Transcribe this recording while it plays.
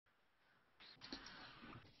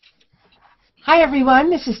Hi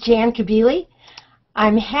everyone, this is Jan Kabili.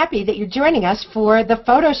 I'm happy that you're joining us for the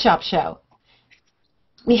Photoshop show.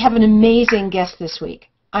 We have an amazing guest this week.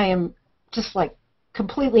 I am just like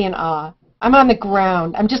completely in awe. I'm on the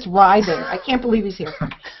ground. I'm just writhing. I can't believe he's here.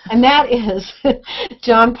 And that is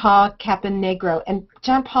John Paul Caponigro. And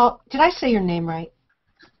John Paul, did I say your name right?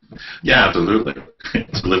 Yeah, absolutely.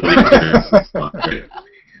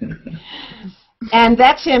 And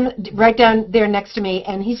that's him right down there next to me,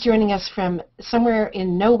 and he's joining us from somewhere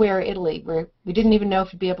in nowhere, Italy, where we didn't even know if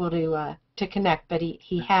he'd be able to connect, but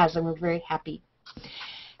he has, and we're very happy.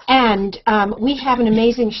 And we have an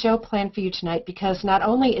amazing show planned for you tonight, because not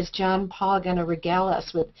only is John Paul going to regale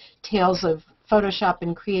us with tales of Photoshop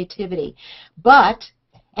and creativity, but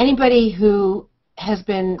anybody who has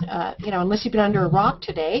been, unless you've been under a rock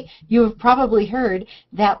today, you have probably heard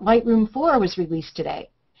that Lightroom 4 was released today.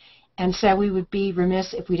 And so we would be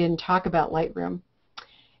remiss if we didn't talk about Lightroom.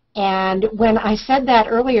 And when I said that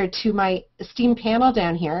earlier to my esteemed panel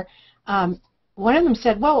down here, one of them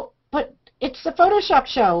said, well, but it's a Photoshop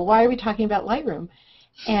show. Why are we talking about Lightroom?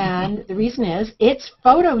 And the reason is it's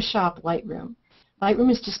Photoshop Lightroom. Lightroom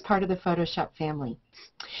is just part of the Photoshop family.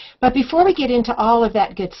 But before we get into all of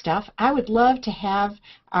that good stuff, I would love to have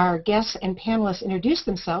our guests and panelists introduce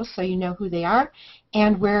themselves so you know who they are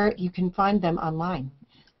and where you can find them online.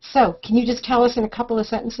 So, can you just tell us in a couple of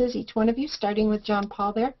sentences, each one of you, starting with John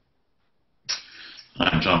Paul there?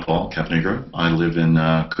 I'm John Paul Caponigro. I live in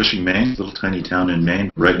Cushing, Maine, a little tiny town in Maine.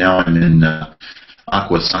 Right now I'm in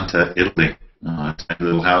Acqua Santa, Italy. It's a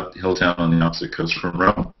little hill town on the opposite coast from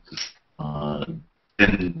Rome.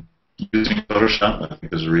 Been using Photoshop, I think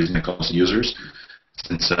there's a reason it calls users,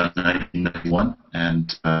 since 1991,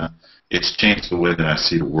 and it's changed the way that I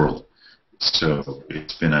see the world. So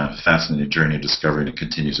it's been a fascinating journey of discovery, and it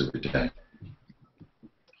continues every day.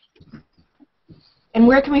 And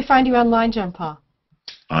where can we find you online, John Paul?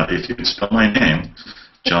 If you can spell my name,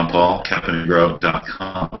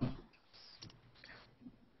 johnpaulcaponigro.com.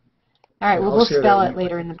 All right, well, we'll spell it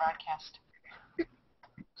later in the broadcast.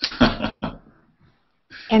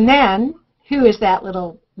 And then, who is that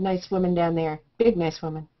little nice woman down there? Big nice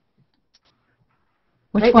woman.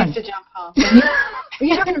 Which right one? Next to John Paul. Are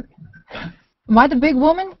you talking? Am I the big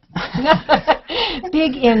woman?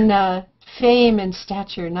 Big in fame and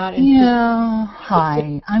stature, not in... Yeah.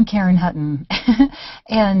 Hi, I'm Karen Hutton.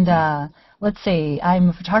 And let's see, I'm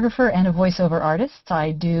a photographer and a voiceover artist.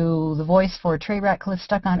 I do the voice for Trey Ratcliffe's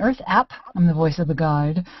Stuck on Earth app. I'm the voice of the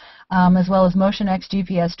guide. As well as Motion X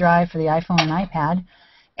GPS Drive for the iPhone and iPad.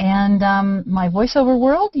 And my voiceover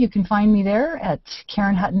world, you can find me there at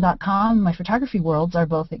KarenHutton.com. My photography worlds are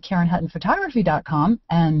both at KarenHuttonPhotography.com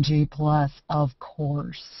and G+, of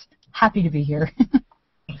course. Happy to be here.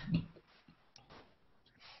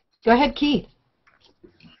 Go ahead, Keith.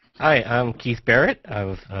 Hi, I'm Keith Barrett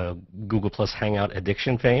of Google Plus Hangout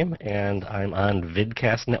Addiction fame, and I'm on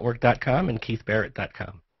vidcastnetwork.com and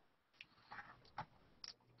keithbarrett.com.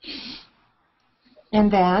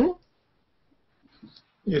 And then?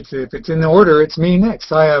 If it's in the order, it's me next.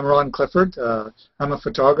 Hi, I'm Ron Clifford. I'm a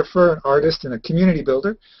photographer, an artist, and a community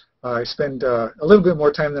builder. I spend a little bit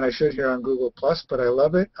more time than I should here on Google+, but I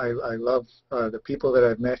love it. I love the people that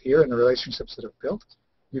I've met here and the relationships that I've built.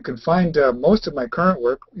 You can find most of my current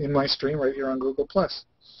work in my stream right here on Google+,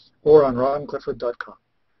 or on ronclifford.com.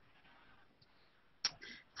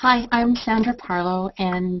 Hi, I'm Sandra Parlow,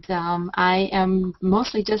 and I am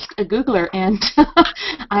mostly just a Googler, and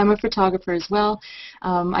I'm a photographer as well.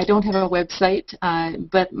 I don't have a website,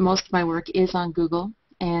 but most of my work is on Google,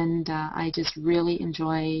 and I just really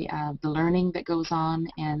enjoy the learning that goes on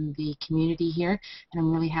and the community here, and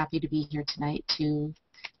I'm really happy to be here tonight to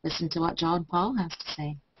listen to what John Paul has to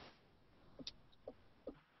say.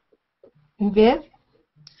 And Viv?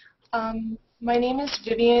 My name is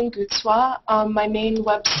Vivienne Gucwa. My main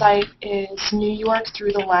website is New York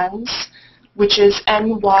Through the Lens, which is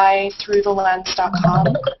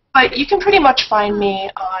nythroughTheLens.com. But you can pretty much find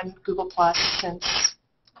me on Google+, since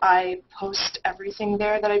I post everything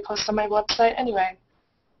there that I post on my website anyway.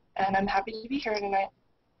 And I'm happy to be here tonight.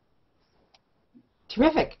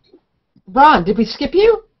 Terrific. Ron, did we skip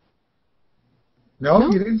you?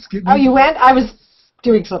 No, you didn't skip me. Oh, you went? I was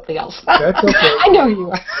doing something else. That's okay. I know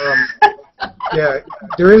you are. Yeah,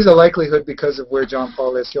 there is a likelihood because of where John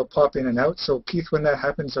Paul is, he'll pop in and out. So, Keith, when that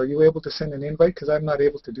happens, are you able to send an invite? Because I'm not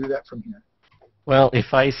able to do that from here. Well,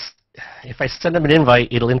 if I send him an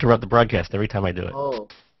invite, it'll interrupt the broadcast every time I do it. Oh.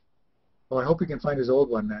 Well, I hope he can find his old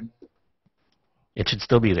one then. It should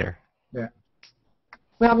still be there. Yeah.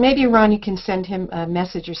 Well, maybe, Ron, you can send him a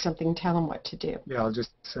message or something and tell him what to do. Yeah, I'll just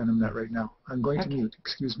send him that right now. I'm going to mute.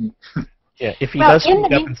 Excuse me. Yeah, if he Well, does speak in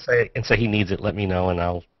the up and say he needs it, let me know, and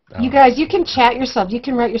I'll. You guys, you can chat yourself. You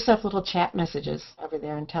can write yourself little chat messages over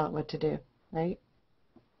there and tell it what to do, right?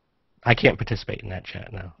 I can't participate in that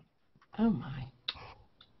chat now. Oh, my.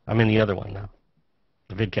 I'm in the other one now,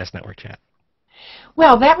 the Vidcast Network chat.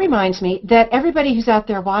 Well, that reminds me that everybody who's out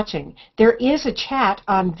there watching, there is a chat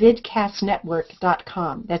on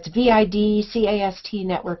vidcastnetwork.com. That's VIDCAST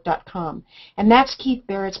network.com. And that's Keith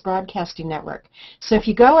Barrett's broadcasting network. So if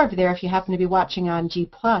you go over there, if you happen to be watching on G+,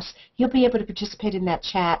 you'll be able to participate in that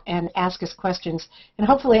chat and ask us questions, and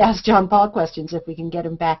hopefully ask John Paul questions if we can get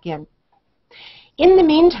him back in. In the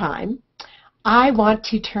meantime, I want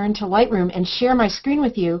to turn to Lightroom and share my screen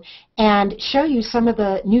with you and show you some of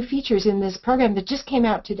the new features in this program that just came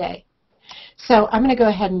out today. So I'm going to go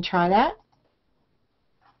ahead and try that.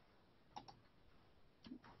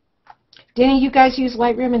 Do any of you guys use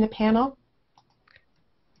Lightroom in the panel?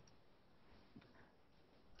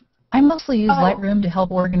 I mostly use Lightroom to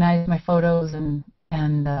help organize my photos and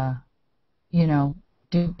you know,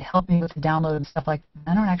 help me with the download and stuff like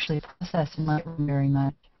that. I don't actually process in Lightroom very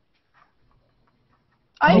much.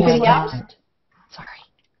 I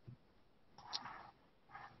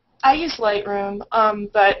use Lightroom,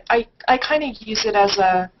 but I kind of use it as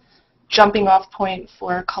a jumping off point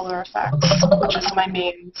for color effects, which is my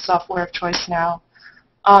main software of choice now.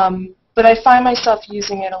 But I find myself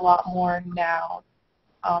using it a lot more now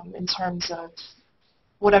in terms of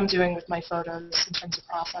what I'm doing with my photos in terms of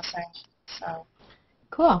processing. So.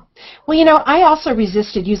 Cool. Well, you know, I also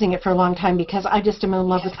resisted using it for a long time because I just am in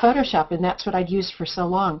love with Photoshop, and that's what I'd used for so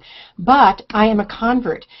long. But I am a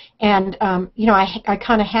convert, and, you know, I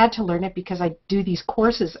kind of had to learn it because I do these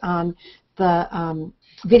courses on the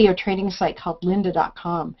video training site called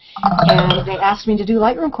lynda.com, and they asked me to do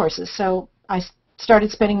Lightroom courses, so I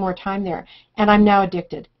started spending more time there, and I'm now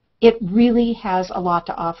addicted. It really has a lot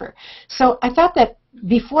to offer. So I thought that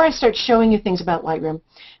before I start showing you things about Lightroom,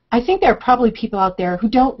 I think there are probably people out there who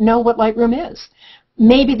don't know what Lightroom is.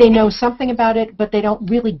 Maybe they know something about it, but they don't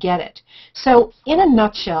really get it. So in a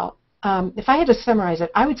nutshell, if I had to summarize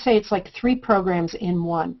it, I would say it's like 3 programs in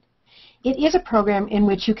one. It is a program in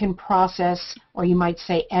which you can process, or you might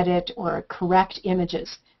say edit, or correct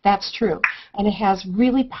images. That's true. And it has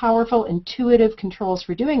really powerful, intuitive controls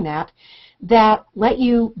for doing that that let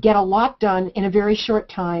you get a lot done in a very short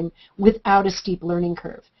time without a steep learning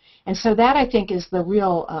curve. And so that, I think, is the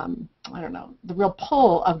real, I don't know, the real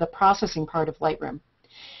pull of the processing part of Lightroom.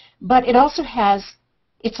 But it also has,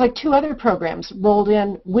 it's like 2 other programs rolled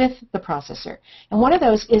in with the processor. And one of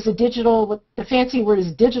those is a digital, what the fancy word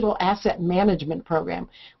is digital asset management program,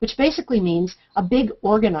 which basically means a big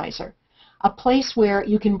organizer, a place where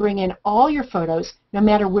you can bring in all your photos, no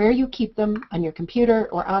matter where you keep them, on your computer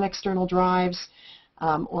or on external drives,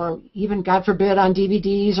 or even, God forbid, on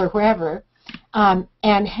DVDs or wherever,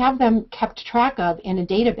 and have them kept track of in a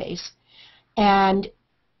database. And,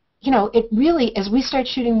 you know, it really, as we start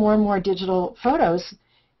shooting more and more digital photos,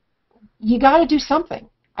 you got to do something.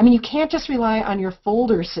 I mean, you can't just rely on your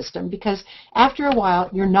folder system, because after a while,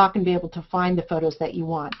 you're not going to be able to find the photos that you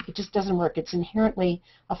want. It just doesn't work. It's inherently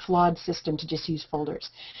a flawed system to just use folders.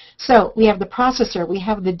 So we have the processor, we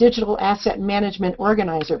have the digital asset management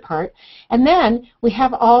organizer part, and then we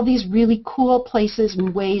have all these really cool places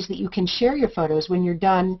and ways that you can share your photos when you're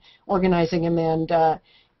done organizing them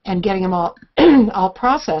and getting them all, all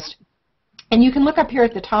processed. And you can look up here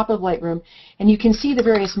at the top of Lightroom, and you can see the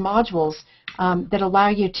various modules that allow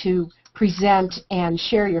you to present and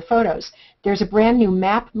share your photos. There's a brand new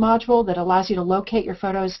map module that allows you to locate your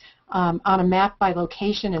photos on a map by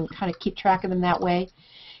location and kind of keep track of them that way.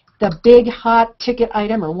 The big hot ticket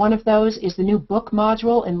item, or one of those, is the new book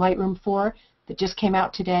module in Lightroom 4 that just came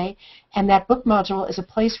out today. And that book module is a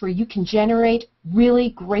place where you can generate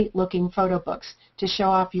really great looking photo books to show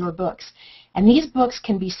off your books. And these books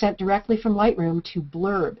can be sent directly from Lightroom to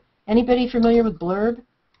Blurb. Anybody familiar with Blurb?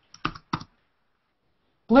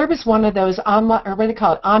 Blurb is one of those online, or what do they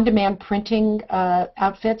call it, on-demand printing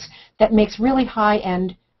outfits that makes really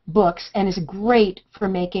high-end books and is great for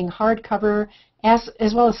making hardcover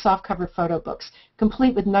as well as softcover photo books,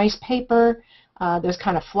 complete with nice paper. There's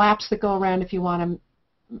kind of flaps that go around if you want them,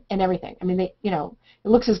 and everything. I mean, they, you know, it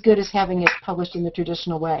looks as good as having it published in the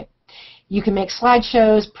traditional way. You can make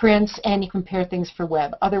slideshows, prints, and you can prepare things for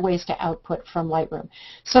web, other ways to output from Lightroom.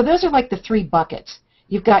 So those are like the 3 buckets.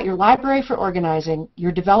 You've got your library for organizing,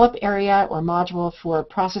 your develop area or module for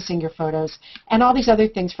processing your photos, and all these other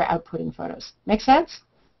things for outputting photos. Make sense?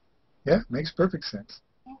 Yeah, makes perfect sense.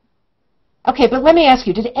 Okay, but let me ask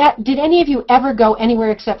you, did any of you ever go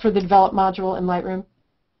anywhere except for the develop module in Lightroom?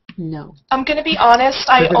 No. I'm going to be honest,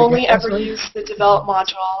 I only ever use the develop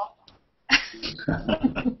module.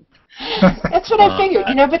 That's what I figured,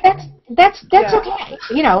 you know. But that's Yeah. okay.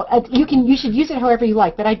 You know, you should use it however you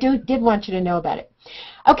like. But I did want you to know about it.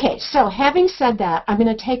 Okay, so having said that, I'm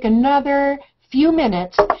going to take another few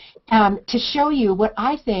minutes to show you what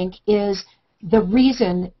I think is the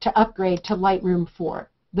reason to upgrade to Lightroom 4,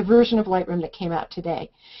 the version of Lightroom that came out today.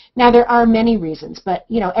 Now, there are many reasons, but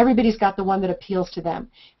you know, everybody's got the one that appeals to them.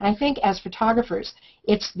 And I think as photographers,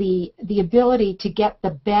 it's the ability to get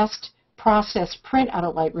the best process print out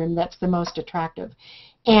of Lightroom that's the most attractive.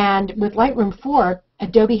 And with Lightroom 4,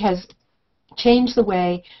 Adobe has changed the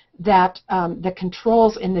way that the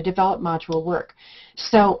controls in the develop module work,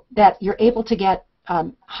 so that you're able to get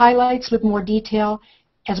highlights with more detail,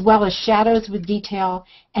 as well as shadows with detail,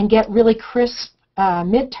 and get really crisp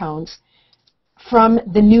midtones from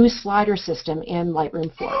the new slider system in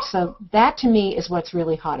Lightroom 4. So that, to me, is what's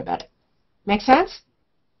really hot about it. Make sense?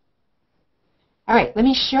 All right, let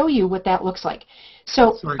me show you what that looks like.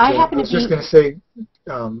 So Sorry, I Jen, happen I to was just going to say,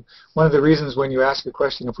 one of the reasons when you ask a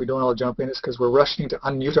question, if we don't all jump in, is because we're rushing to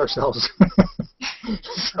unmute ourselves.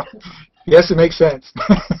 So, yes, it makes sense.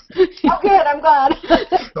 Oh, good, I'm glad.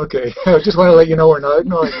 Okay, I just want to let you know we're not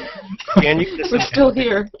ignoring you. Jan, you can just We're still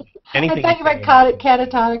here. anything. I thought you might call it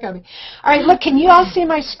catatonic on me. All right, look, can you all see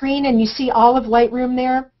my screen and you see all of Lightroom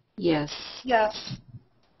there? Yes. Yes.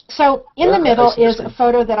 So in Yeah, the middle I see the is a screen.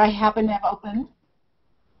 photo that I happen to have open.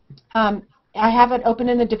 I have it open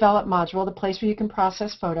in the Develop module, the place where you can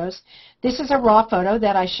process photos. This is a raw photo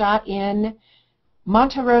that I shot in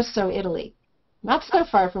Monterosso, Italy. Not so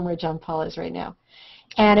far from where John Paul is right now.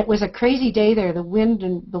 And it was a crazy day there. The wind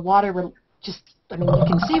and the water were just, I mean, you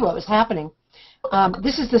can see what was happening.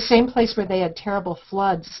 This is the same place where they had terrible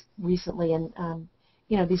floods recently. And,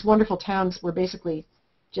 you know, these wonderful towns were basically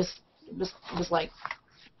just, it was like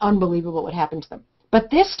unbelievable what happened to them. But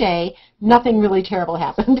this day, nothing really terrible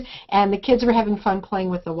happened, and the kids were having fun playing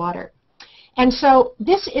with the water. And so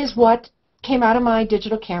this is what came out of my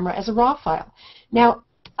digital camera as a RAW file. Now,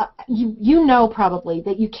 you know probably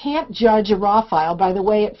that you can't judge a RAW file by the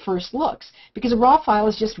way it first looks, because a RAW file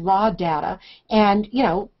is just raw data and, you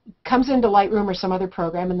know, comes into Lightroom or some other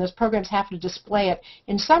program, and those programs have to display it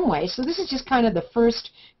in some way. So this is just kind of the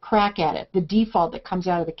first crack at it, the default that comes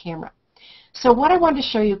out of the camera. So what I wanted to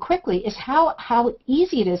show you quickly is how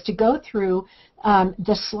easy it is to go through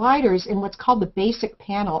the sliders in what's called the basic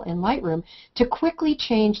panel in Lightroom to quickly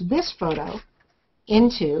change this photo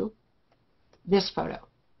into this photo.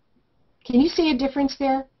 Can you see a difference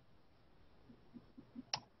there?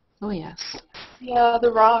 Oh, yes. Yeah,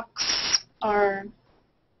 the rocks are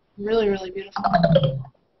really, really beautiful.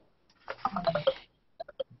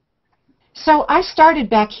 So I started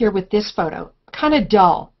back here with this photo, kind of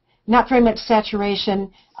dull. Not very much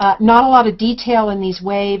saturation, not a lot of detail in these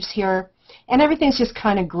waves here, and everything's just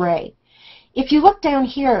kind of gray. If you look down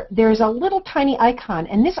here, there's a little tiny icon,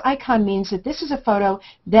 and this icon means that this is a photo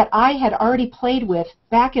that I had already played with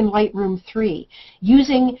back in Lightroom 3,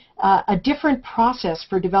 using a different process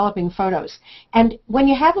for developing photos. And when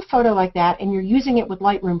you have a photo like that and you're using it with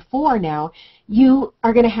Lightroom 4 now, you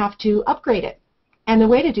are going to have to upgrade it. And the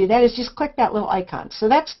way to do that is just click that little icon. So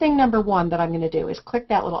that's thing number one that I'm going to do, is click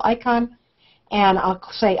that little icon, and I'll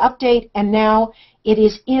say update, and now it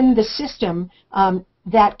is in the system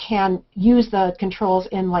that can use the controls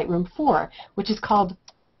in Lightroom 4, which is called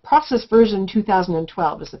Process Version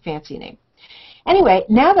 2012 is the fancy name. Anyway,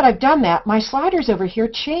 now that I've done that, my sliders over here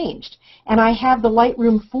changed, and I have the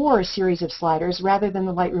Lightroom 4 series of sliders rather than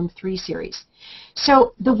the Lightroom 3 series.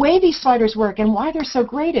 So the way these sliders work and why they're so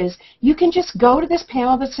great is you can just go to this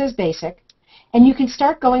panel that says Basic, and you can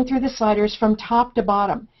start going through the sliders from top to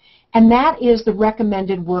bottom, and that is the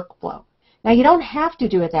recommended workflow. Now, you don't have to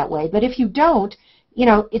do it that way, but if you don't, you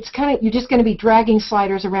know, it's kind of, you're just going to be dragging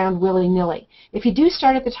sliders around willy-nilly. If you do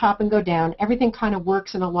start at the top and go down, everything kind of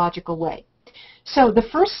works in a logical way. So the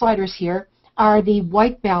first sliders here are the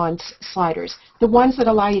white balance sliders, the ones that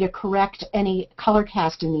allow you to correct any color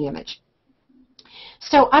cast in the image.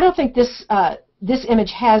 So I don't think this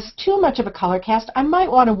image has too much of a color cast. I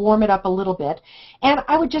might want to warm it up a little bit, and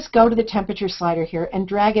I would just go to the temperature slider here and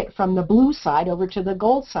drag it from the blue side over to the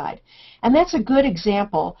gold side. And that's a good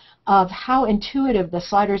example of how intuitive the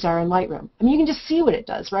sliders are in Lightroom. I mean, you can just see what it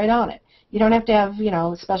does right on it. You don't have to have, you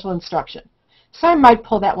know, special instruction. So I might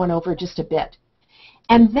pull that one over just a bit.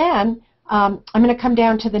 And then I'm going to come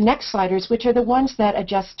down to the next sliders, which are the ones that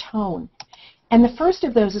adjust tone. And the first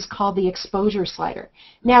of those is called the exposure slider.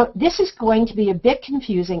 Now, this is going to be a bit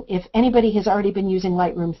confusing if anybody has already been using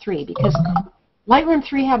Lightroom 3, because Lightroom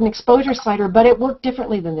 3 had an exposure slider, but it worked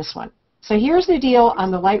differently than this one. So here's the deal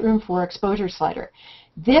on the Lightroom 4 exposure slider.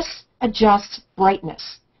 This adjusts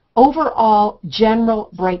brightness. overall general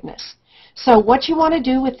brightness. So what you want to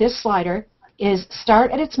do with this slider is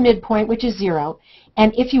start at its midpoint, which is 0,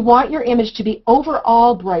 and if you want your image to be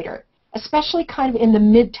overall brighter, especially kind of in the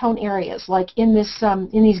mid-tone areas, like in this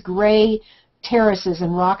in these gray terraces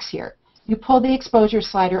and rocks here, you pull the exposure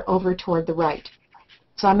slider over toward the right.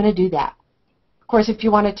 So I'm going to do that. Of course, if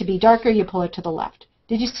you want it to be darker, you pull it to the left.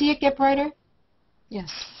 Did you see it get brighter?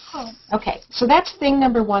 Yes. Okay, so that's thing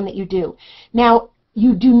number 1 that you do. Now,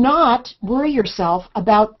 you do not worry yourself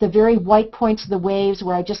about the very white points of the waves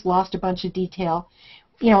where I just lost a bunch of detail,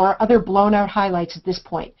 or other blown out highlights at this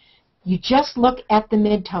point. You just look at the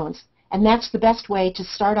midtones, and that's the best way to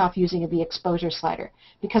start off using the exposure slider,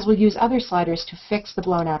 because we'll use other sliders to fix the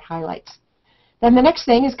blown out highlights. Then the next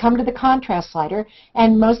thing is come to the contrast slider,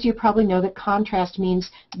 and most of you probably know that contrast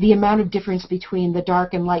means the amount of difference between the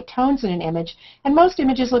dark and light tones in an image, and most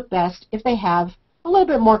images look best if they have a little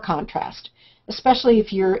bit more contrast, especially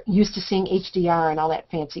if you're used to seeing HDR and all that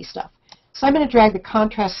fancy stuff. So I'm going to drag the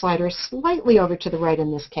contrast slider slightly over to the right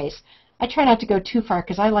in this case. I try not to go too far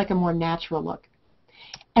because I like a more natural look.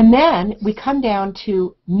 And then we come down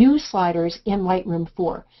to new sliders in Lightroom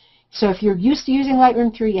 4. So if you're used to using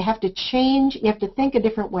Lightroom 3, you have to change, you have to think a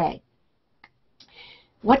different way.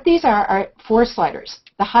 What these are 4 sliders: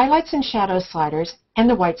 the highlights and shadows sliders and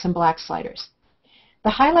the whites and blacks sliders.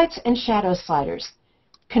 The highlights and shadows sliders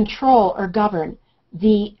control or govern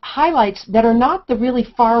the highlights that are not the really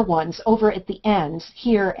far ones over at the ends,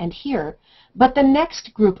 here and here, but the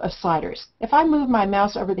next group of sliders. If I move my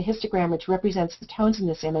mouse over the histogram, which represents the tones in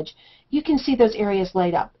this image, you can see those areas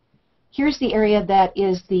laid up. Here's the area that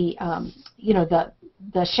is the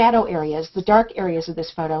shadow areas, the dark areas of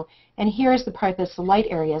this photo, and here's the part that's the light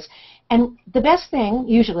areas. And the best thing,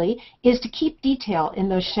 usually, is to keep detail in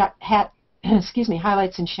those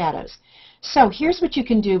highlights and shadows. So here's what you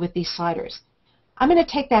can do with these sliders. I'm going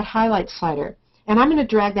to take that highlight slider, and I'm going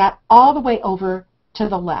to drag that all the way over to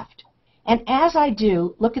the left. And as I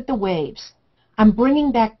do, look at the waves. I'm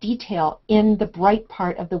bringing back detail in the bright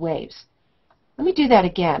part of the waves. Let me do that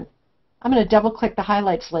again. I'm going to double-click the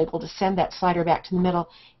highlights label to send that slider back to the middle,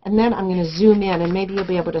 and then I'm going to zoom in, and maybe you'll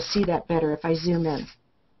be able to see that better if I zoom in.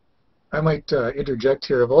 I might interject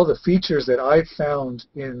here. Of all the features that I've found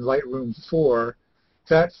in Lightroom 4,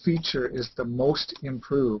 that feature is the most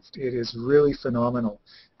improved. It is really phenomenal.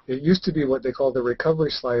 It used to be what they call the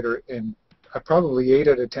recovery slider, and probably 8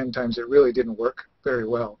 out of 10 times it really didn't work very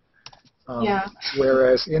well.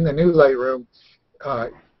 Whereas in the new Lightroom,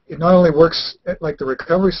 it not only works like the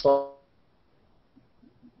recovery slider,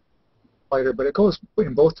 but it goes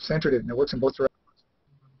in both centered and it works in both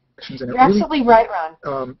directions. And You're absolutely right,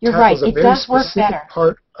 Ron. You're right. It does work better.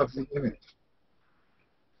 Part of the image.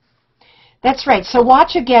 That's right. So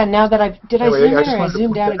watch again now that did I zoom in or I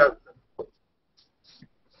zoomed out again?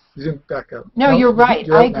 Zoom back out. No, you're right.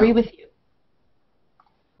 I agree with you.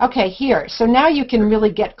 Okay, here. So now you can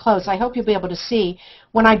really get close. I hope you'll be able to see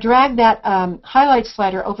when I drag that highlight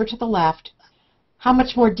slider over to the left, how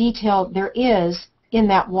much more detail there is in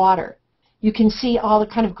that water. You can see all the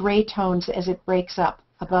kind of gray tones as it breaks up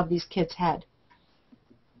above these kids' head.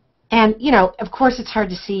 And, of course it's hard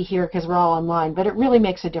to see here because we're all online, but it really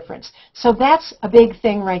makes a difference. So that's a big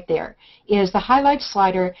thing right there, is the highlight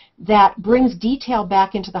slider that brings detail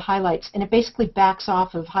back into the highlights, and it basically backs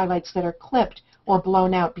off of highlights that are clipped or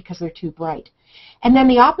blown out because they're too bright. And then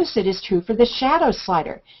the opposite is true for the shadow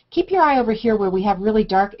slider. Keep your eye over here where we have really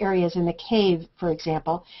dark areas in the cave, for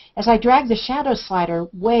example, as I drag the shadow slider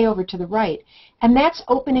way over to the right. And that's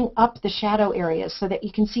opening up the shadow areas so that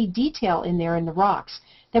you can see detail in there in the rocks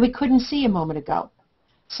that we couldn't see a moment ago.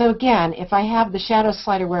 So again, if I have the shadow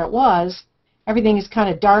slider where it was, everything is kind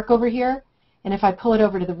of dark over here. And if I pull it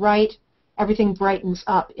over to the right, everything brightens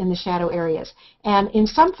up in the shadow areas. And in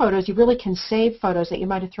some photos, you really can save photos that you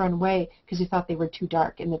might have thrown away because you thought they were too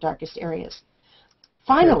dark in the darkest areas.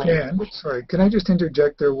 Finally, can I just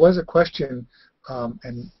interject? There was a question,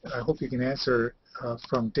 and I hope you can answer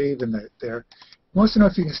from Dave in there. He wants to know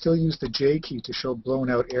if you can still use the J key to show blown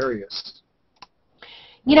out areas.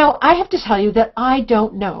 I have to tell you that I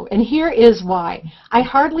don't know, and here is why. I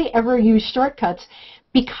hardly ever use shortcuts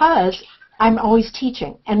because I'm always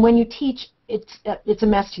teaching, and when you teach, it's a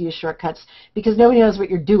mess to use shortcuts because nobody knows what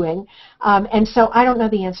you're doing, and so I don't know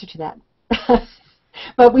the answer to that.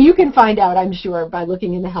 But you can find out, I'm sure, by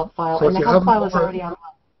looking in the help file, and the help file is already online.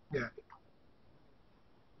 Yeah.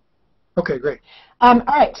 Okay, great. All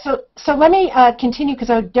right, so let me continue because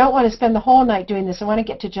I don't want to spend the whole night doing this. I want to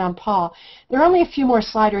get to John Paul. There are only a few more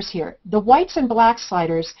sliders here. The whites and blacks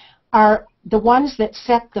sliders are the ones that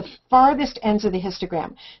set the farthest ends of the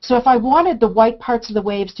histogram. So if I wanted the white parts of the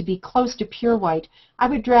waves to be close to pure white, I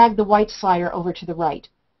would drag the white slider over to the right.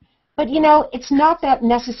 But you know, it's not that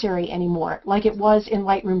necessary anymore like it was in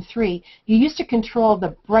Lightroom 3. You used to control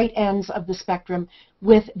the bright ends of the spectrum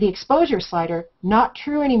with the exposure slider. Not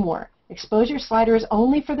true anymore. Exposure slider is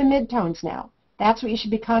only for the midtones now. That's what you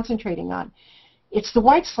should be concentrating on. It's the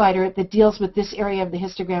white slider that deals with this area of the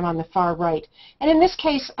histogram on the far right. And in this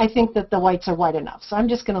case, I think that the whites are white enough, so I'm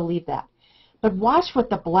just going to leave that. But watch what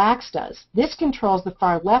the blacks does. This controls the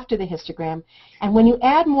far left of the histogram, and when you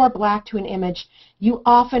add more black to an image, you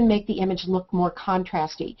often make the image look more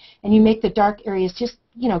contrasty, and you make the dark areas just,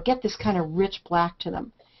 you know, get this kind of rich black to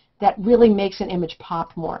them. That really makes an image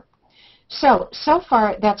pop more. So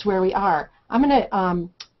far, that's where we are. I'm going to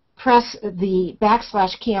press the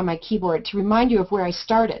 / key on my keyboard to remind you of where I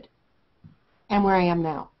started and where I am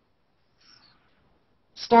now.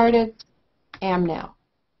 Started, am now.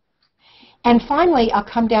 And finally, I'll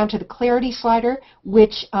come down to the clarity slider,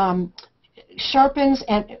 which sharpens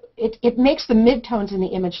and it makes the midtones in the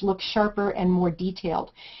image look sharper and more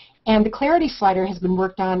detailed. And the clarity slider has been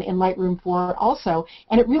worked on in Lightroom 4 also,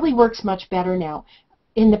 and it really works much better now.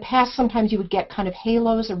 In the past, sometimes you would get kind of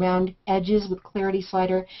halos around edges with clarity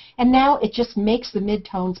slider, and now it just makes the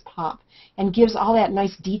midtones pop and gives all that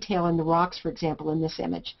nice detail in the rocks, for example, in this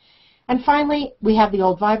image. And finally, we have the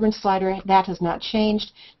old vibrance slider. That has not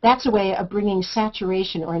changed. That's a way of bringing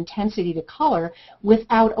saturation or intensity to color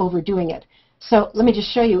without overdoing it. So let me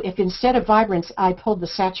just show you. If instead of vibrance, I pulled the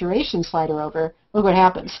saturation slider over, look what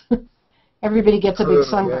happens. Everybody gets a big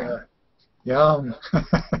sunburn. Yeah.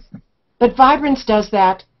 But vibrance does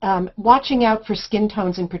that, watching out for skin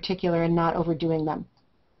tones in particular and not overdoing them.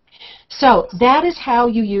 So that is how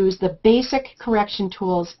you use the basic correction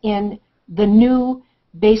tools in the new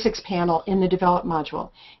Basics panel in the Develop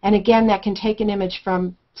module. And again, that can take an image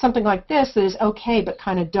from something like this that is okay but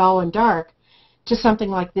kind of dull and dark to something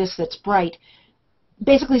like this that's bright.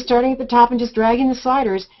 Basically starting at the top and just dragging the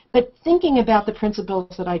sliders, but thinking about the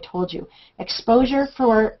principles that I told you. Exposure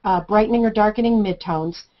for brightening or darkening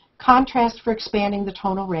midtones, contrast for expanding the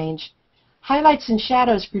tonal range, highlights and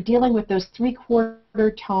shadows for dealing with those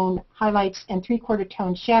 3/4 tone highlights and 3/4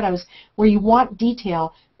 tone shadows where you want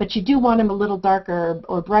detail, but you do want them a little darker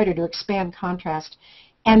or brighter to expand contrast.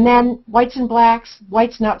 And then whites and blacks,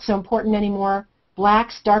 whites not so important anymore,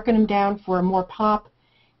 blacks darken them down for more pop,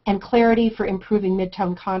 and clarity for improving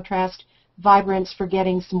midtone contrast, vibrance for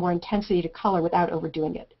getting some more intensity to color without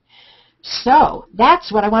overdoing it. So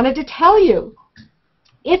that's what I wanted to tell you.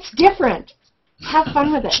 It's different. Have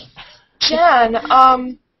fun with it. Jen,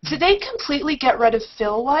 did they completely get rid of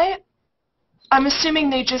fill light? I'm assuming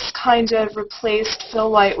they just kind of replaced fill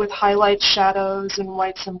light with highlights, shadows, and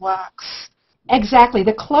whites and blacks. Exactly.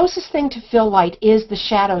 The closest thing to fill light is the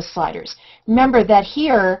shadow sliders. Remember that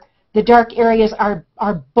here the dark areas are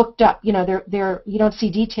booked up. You know, you don't see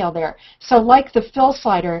detail there. So like the fill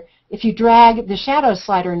slider, if you drag the shadow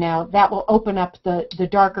slider now, that will open up the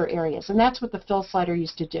darker areas, and that's what the fill slider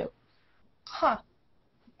used to do. Huh.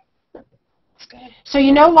 That's good. So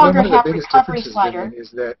you no longer have the biggest recovery slider.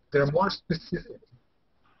 Is that they're more specific.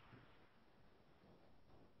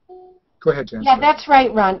 Go ahead, Jen. Yeah, that's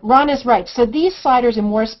right, Ron. Ron is right. So these sliders are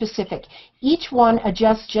more specific. Each one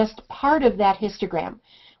adjusts just part of that histogram.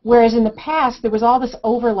 Whereas in the past, there was all this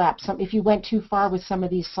overlap if you went too far with some of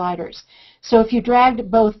these sliders. So if you dragged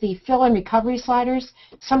both the fill and recovery sliders,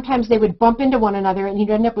 sometimes they would bump into one another and you'd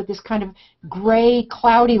end up with this kind of gray,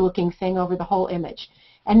 cloudy looking thing over the whole image.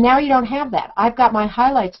 And now you don't have that. I've got my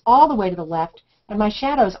highlights all the way to the left and my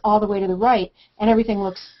shadows all the way to the right, and everything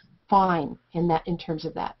looks fine in terms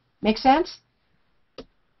of that. Make sense?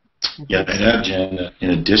 Yeah, and that, Jen,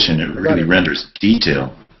 in addition, it really renders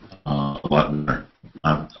detail a lot better.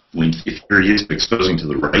 If you're used to exposing to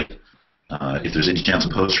the right, if there's any chance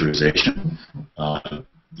of posterization,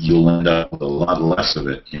 you'll end up with a lot less of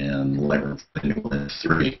it in Lightroom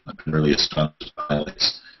 3. I've been really astonished by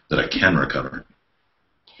highlights that I can recover.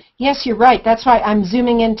 Yes, you're right. That's why I'm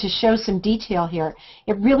zooming in to show some detail here.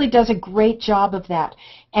 It really does a great job of that.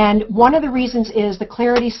 And one of the reasons is the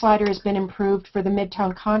clarity slider has been improved for the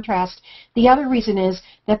midtone contrast. The other reason is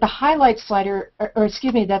that the highlight slider,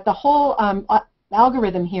 that the whole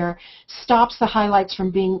algorithm here stops the highlights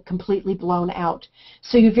from being completely blown out.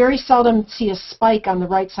 So you very seldom see a spike on the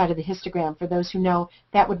right side of the histogram. For those who know,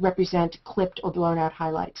 that would represent clipped or blown out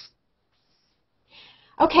highlights.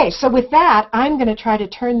 Okay, so with that, I'm going to try to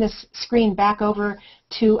turn this screen back over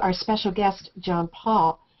to our special guest, John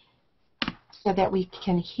Paul, so that we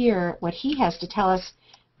can hear what he has to tell us.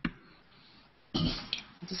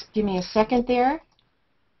 Just give me a second there.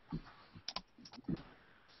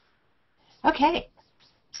 Okay.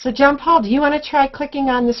 So John Paul, do you want to try clicking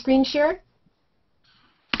on the screen share?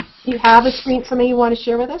 Do you have a screen, something you want to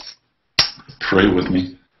share with us? Pray with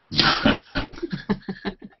me.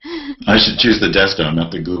 I should choose the desktop,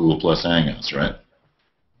 not the Google Plus Hangouts, right?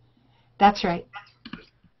 That's right.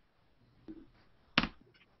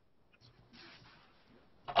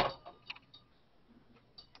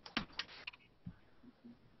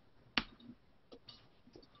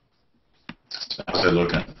 How's that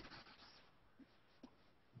looking?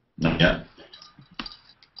 Not yet.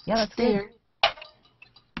 Yeah, that's good.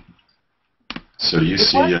 So you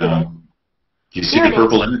see, there the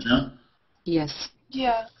purple image now? Yes.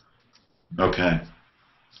 Yeah. Okay.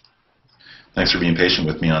 Thanks for being patient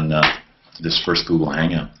with me on this first Google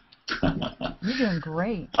Hangout. You're doing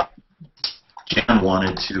great. Jan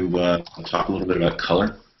wanted to talk a little bit about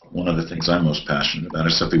color. One of the things I'm most passionate about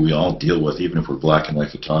is something we all deal with, even if we're black and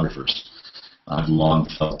white photographers. I've long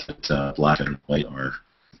felt that black and white are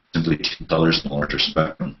simply two colors in a larger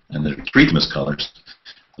spectrum, and that if we treat them as colors,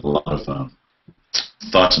 a lot of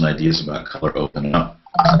thoughts and ideas about color open up.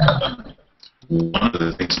 One of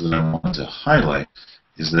the things that I want to highlight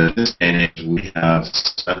is that in this day and age we have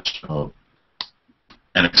such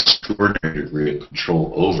an extraordinary degree of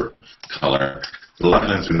control over color. A lot of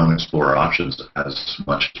times we don't explore our options as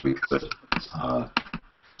much as we could.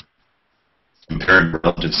 Comparing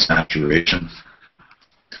relative saturation,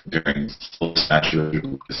 comparing full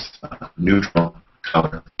saturation with neutral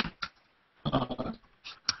color,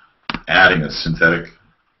 adding a synthetic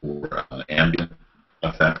or ambient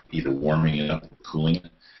effect, either warming it up or cooling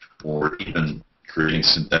it, or even creating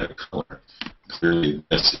synthetic color. Clearly,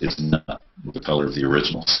 this is not the color of the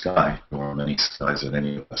original sky, nor many skies that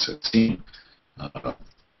any of us have seen.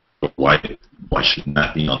 But why shouldn't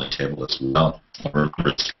that be on the table as well? I remember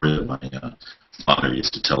a story that my father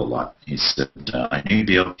used to tell a lot. He said, I knew you'd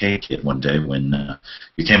be okay, kid, one day when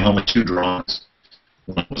you came home with two drawings.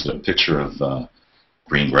 One was a picture of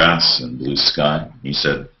green grass and blue sky. He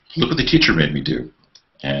said, look what the teacher made me do.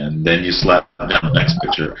 And then you slapped down the next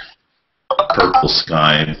picture, purple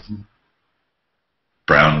sky,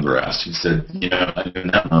 brown grass. He said, you know, I knew in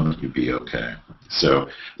that moment you'd be okay. So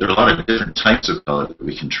there are a lot of different types of color that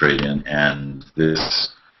we can trade in, and this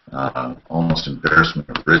almost embarrassment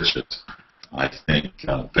of riches, I think,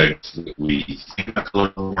 begs that we think about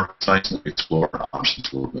color a little more precisely and explore our options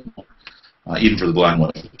a little bit more. Even for the black and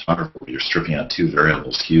white photographer, where you're stripping out two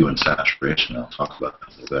variables, hue and saturation, and I'll talk about that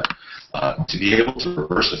a little bit. To be able to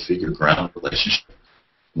reverse a figure-ground relationship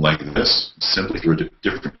like this, simply through a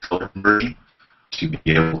different color conversion, to be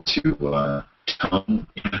able to tone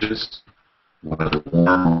images, whether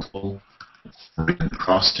warm or cold, or even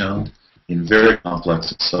cross-toned, in very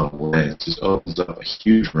complex and subtle ways. It just opens up a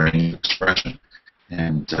huge range of expression.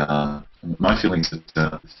 And my feeling is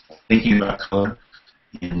that thinking about color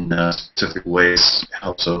in specific ways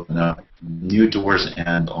helps open up new doors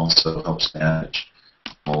and also helps manage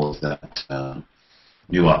all of that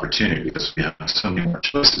new opportunity, because we have so many more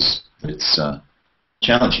choices. It's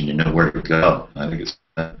challenging to know where to go. I think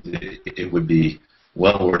it would be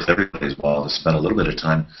well worth everybody's while to spend a little bit of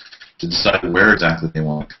time to decide where exactly they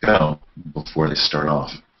want to go before they start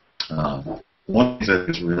off. One thing that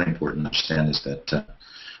is really important to understand is that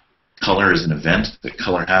color is an event. That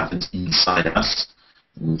color happens inside us.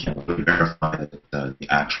 We can't really verify that the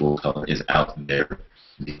actual color is out there,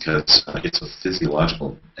 because it's a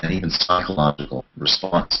physiological and even psychological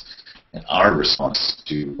response. And our response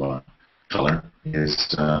to color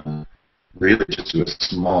is really just a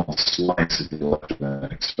small slice of the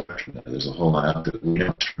electromagnetic spectrum. There's a whole lot that we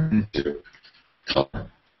don't turn into color.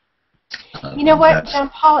 You know what, John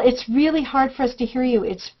Paul? It's really hard for us to hear you.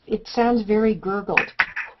 It sounds very gurgled.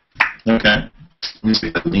 Okay. Let me see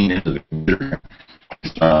if I lean into the computer.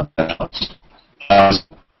 That helps.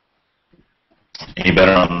 Any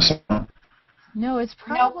better on this one? No, it's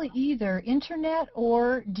probably either internet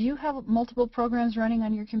or do you have multiple programs running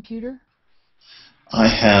on your computer? I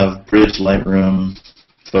have Bridge, Lightroom,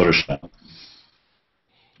 Photoshop.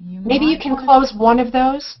 Maybe you can close one of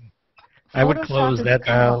those. I would close that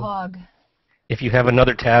down. If you have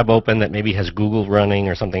another tab open that maybe has Google running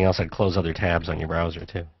or something else, I'd close other tabs on your browser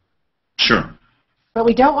too. Sure. But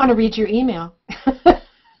we don't want to read your email.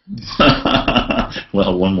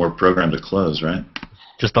 Well, one more program to close, right?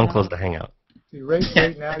 Just don't close the Hangout. Right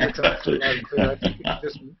now, you're talking loud and clear. I think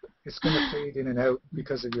it's going to fade in and out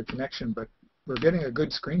because of your connection, but we're getting a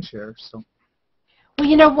good screen share. So. Well,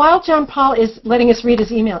 you know, while John Paul is letting us read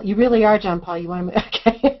his email, you really are John Paul. You want to?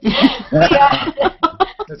 Okay.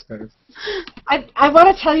 That's better. I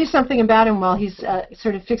want to tell you something about him while he's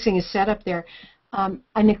sort of fixing his setup there.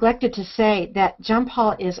 I neglected to say that John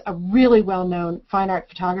Paul is a really well-known fine art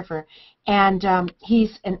photographer, and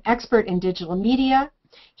he's an expert in digital media.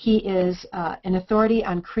 He is an authority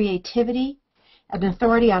on creativity, an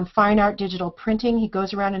authority on fine art digital printing. He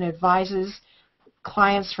goes around and advises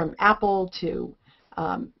clients from Apple to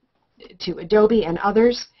Adobe and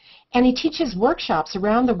others. And he teaches workshops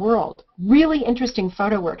around the world, really interesting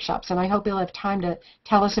photo workshops, and I hope he'll have time to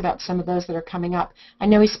tell us about some of those that are coming up. I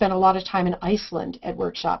know he spent a lot of time in Iceland at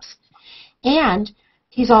workshops. And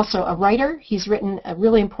he's also a writer. He's written a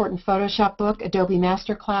really important Photoshop book, Adobe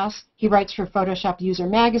Masterclass. He writes for Photoshop User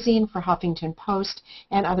Magazine, for Huffington Post,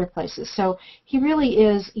 and other places. So he really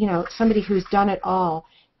is, you know, somebody who's done it all.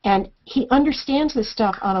 And he understands this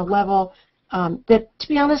stuff on a level that, to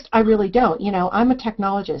be honest, I really don't. You know, I'm a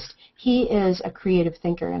technologist. He is a creative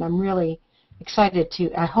thinker, and I'm really excited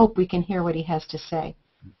to, I hope we can hear what he has to say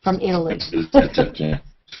from Italy.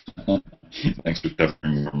 Thanks for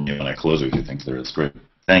covering me when I close with you. Thanks, there. That's great.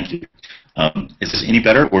 Thank you. Is this any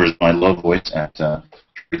better, or is my low voice at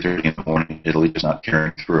 3:30 in the morning, Italy, just not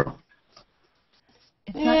carrying through?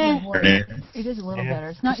 It's not your voice. It is a little better.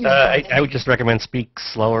 It's not your voice. I would just recommend speak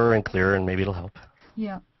slower and clearer, and maybe it'll help.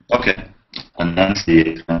 Yeah. Okay.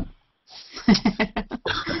 Enunciate.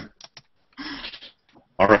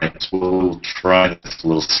 All right, so we'll try this a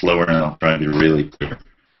little slower, and I'll try to be really clear.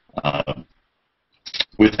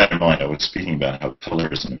 With that in mind, I was speaking about how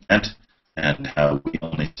color is an event and how we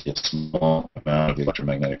only see a small amount of the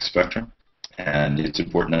electromagnetic spectrum. And it's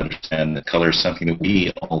important to understand that color is something that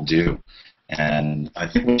we all do. And I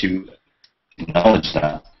think once you acknowledge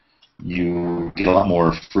that, you get a lot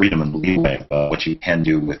more freedom and leeway about what you can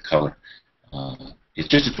do with color. It's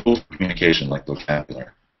just a tool for communication, like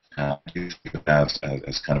vocabulary. You think of that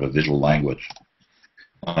as kind of a visual language.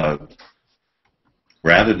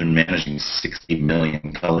 Rather than managing 60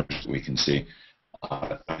 million colors we can see,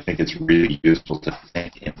 I think it's really useful to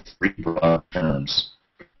think in three broad terms,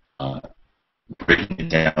 breaking it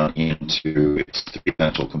down into its three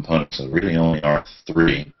essential components. So there really only are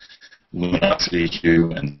three: luminosity,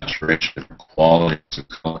 hue, and saturation, different qualities of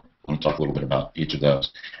color. I want to talk a little bit about each of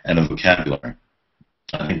those. And then vocabulary.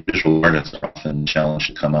 I think visual artists are often challenged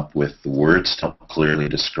to come up with the words to help clearly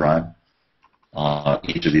describe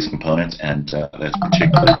each of these components, and that's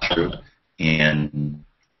particularly true in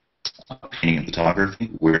painting and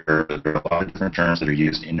photography, where there are a lot of different terms that are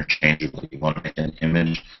used interchangeably. You want to make an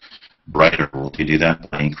image brighter. Will you do that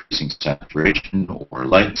by increasing saturation or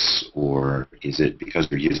lights, or is it because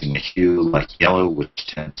you're using a hue like yellow, which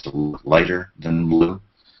tends to look lighter than blue?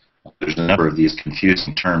 There's a number of these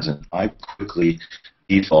confusing terms, and I quickly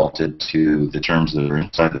defaulted to the terms that are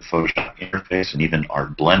inside the Photoshop interface and even our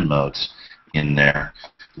blend modes in there: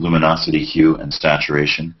 luminosity, hue, and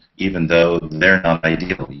saturation. Even though they're not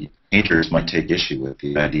ideal, painters might take issue with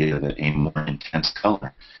the idea that a more intense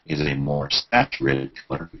color is a more saturated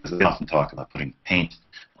color, because they often talk about putting paint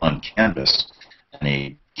on canvas, and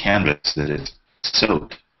a canvas that is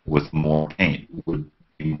soaked with more paint would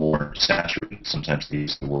be more saturated. Sometimes they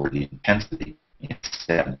use the word intensity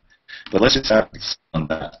instead. But let's just focus on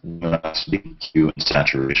that luminosity, hue, and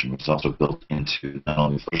saturation, which is also built into not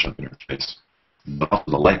only the Photoshop interface, but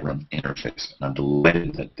also the Lightroom interface. And I'm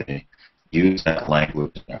delighted that they use that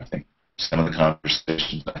language. I think some of the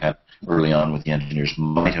conversations I had early on with the engineers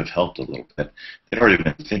might have helped a little bit. They'd already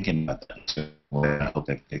been thinking about that, so I hope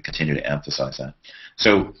they continue to emphasize that.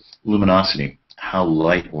 So luminosity, how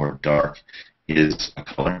light or dark is a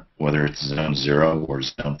color, whether it's zone 0 or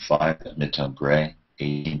zone 5, that mid-tone gray,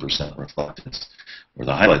 18% reflectance, or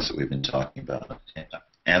the highlights that we've been talking about.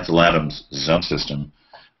 Ansel Adams' zone system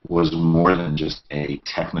was more than just a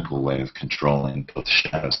technical way of controlling both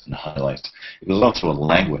shadows and highlights. It was also a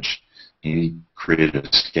language. He created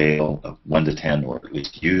a scale of 1 to 10, or at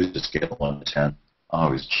least used a scale of 1 to 10.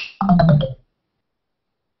 Always.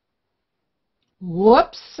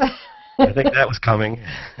 Whoops. I think that was coming.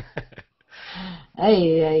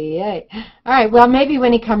 Ay. All right, well, maybe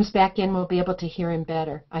when he comes back in, we'll be able to hear him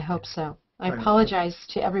better. I hope so. I apologize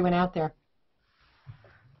to everyone out there.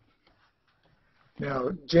 Now,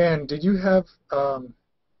 Jan, did you have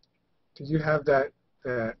that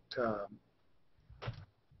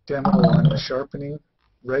demo on the sharpening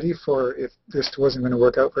ready for if this wasn't going to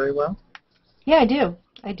work out very well? Yeah,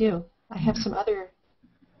 I do. I have some other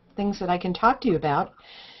things that I can talk to you about.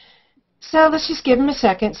 So let's just give him a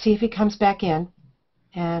second, see if he comes back in.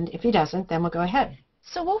 And if he doesn't, then we'll go ahead.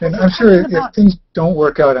 So what was I'm sure if things don't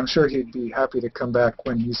work out, I'm sure he'd be happy to come back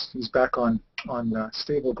when he's back on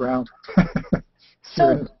stable ground.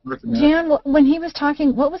 So, Jan, when he was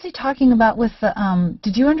talking, what was he talking about with the,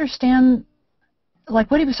 did you understand like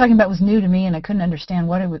what he was talking about was new to me, and I couldn't understand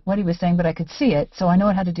what he was saying, but I could see it, so I know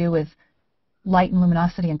it had to do with light and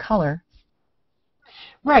luminosity and color.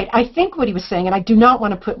 Right. I think what he was saying, and I do not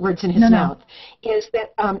want to put words in his mouth, is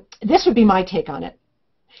that this would be my take on it,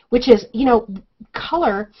 which is, you know,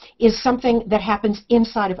 color is something that happens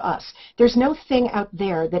inside of us. There's no thing out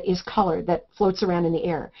there that is color that floats around in the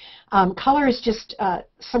air. Color is just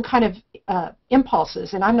some kind of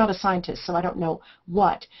impulses, and I'm not a scientist, so I don't know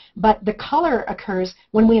what. But the color occurs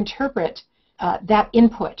when we interpret that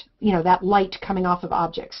input, you know, that light coming off of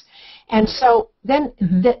objects. And so then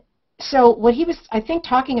so what he was, I think,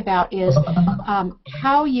 talking about is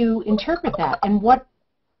how you interpret that and what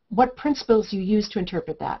principles you use to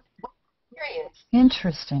interpret that. Here he is.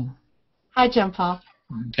 Interesting. Hi, John Paul.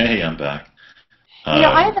 Hey, I'm back. You know,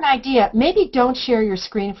 I have an idea. Maybe don't share your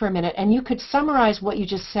screen for a minute, and you could summarize what you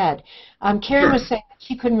just said. Karen was saying that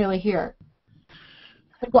she couldn't really hear.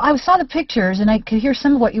 Well, I saw the pictures, and I could hear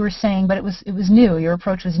some of what you were saying, but it was new. Your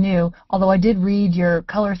approach was new, although I did read your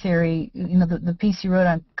color theory, you know, the piece you wrote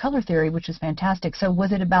on color theory, which was fantastic. So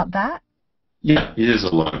was it about that? Yeah, it is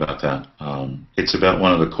a lot about that. It's about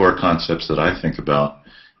one of the core concepts that I think about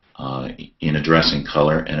in addressing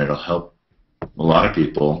color, and it'll help a lot of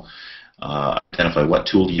people identify what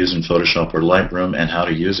tool to use in Photoshop or Lightroom and how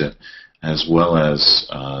to use it, as well as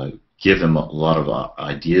give them a lot of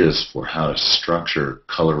ideas for how to structure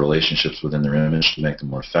color relationships within their image to make them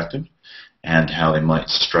more effective, and how they might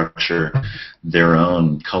structure their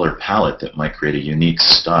own color palette that might create a unique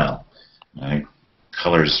style. Right?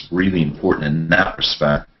 Color is really important in that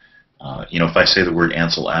respect. You know, if I say the word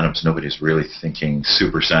Ansel Adams, nobody's really thinking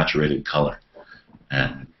super saturated color.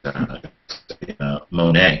 And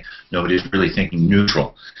Monet, nobody's really thinking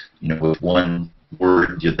neutral. You know, with one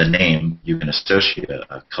word, the name, you can associate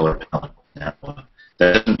a color palette. Now,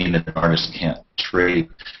 that doesn't mean that an artist can't trade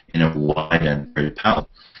in a wide and varied palette,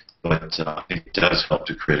 but it does help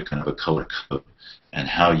to create a kind of a color code, and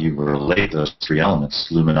how you relate those three elements: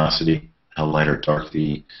 luminosity, how light or dark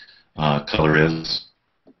the color is,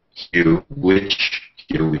 hue, which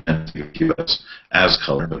hue we tend to view as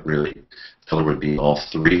color, but really color would be all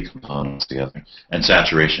three components together, and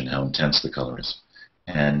saturation, how intense the color is.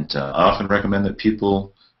 And I often recommend that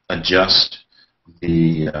people adjust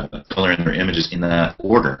the color in their images in that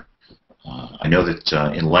order. I know that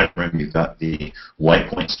in Lightroom you've got the white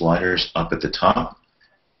point sliders up at the top,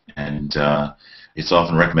 and it's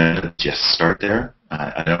often recommended that you start there.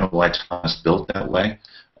 I don't know why Thomas built that way.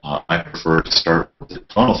 I prefer to start with the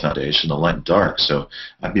tonal foundation, the light and dark, so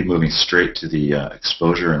I'd be moving straight to the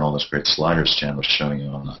exposure and all those great sliders Jan was showing you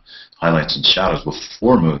on the highlights and shadows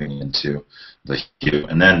before moving into the hue,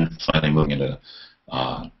 and then finally moving into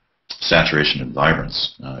saturation and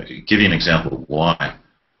vibrance. Give you an example of why.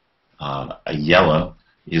 A yellow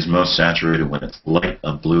is most saturated when it's light,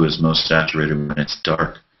 a blue is most saturated when it's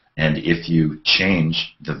dark. And if you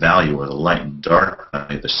change the value or the light and dark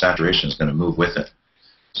value, the saturation is going to move with it.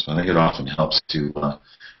 So I think it often helps to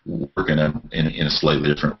work in a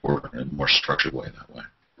slightly different order and more structured way that way.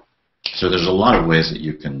 So there's a lot of ways that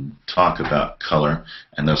you can talk about color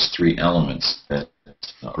and those three elements that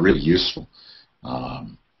are really useful.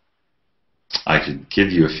 I could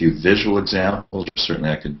give you a few visual examples. Certainly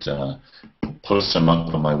I could post some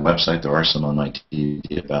up on my website. There are some on my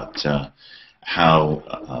TV about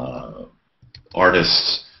how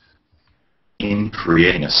artists, in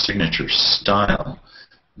creating a signature style,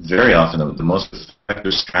 very often the most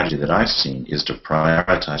effective strategy that I've seen is to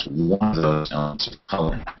prioritize one of those elements of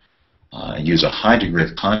color and use a high degree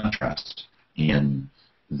of contrast in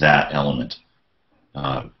that element.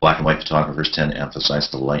 Black and white photographers tend to emphasize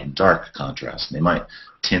the light and dark contrast. They might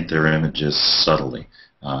tint their images subtly.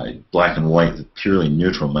 Black and white, purely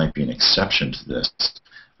neutral, might be an exception to this,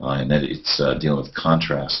 in that it's dealing with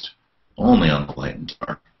contrast only on the light and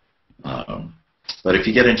dark. But if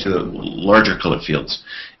you get into larger color fields,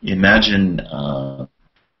 imagine, well,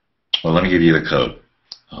 let me give you the code.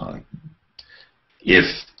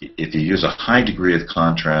 If you use a high degree of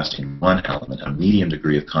contrast in one element, a medium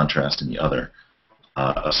degree of contrast in the other,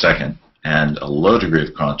 a second, and a low degree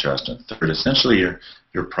of contrast in a third, essentially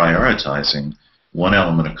you're prioritizing one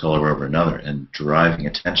element of color over another and driving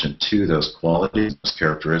attention to those qualities, those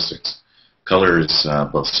characteristics. Color is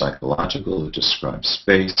both psychological, it describes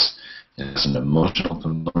space, it has an emotional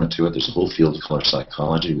component to it. There's a whole field of color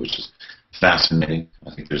psychology, which is fascinating.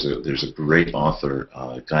 I think there's a great author,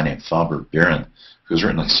 a guy named Faber Biren, who's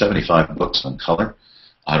written like 75 books on color.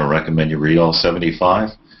 I don't recommend you read all 75,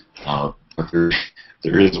 but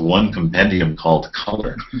there is one compendium called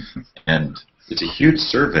Color, and it's a huge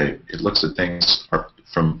survey. It looks at things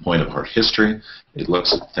from a point of art history. It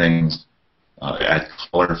looks at things at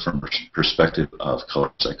color from perspective of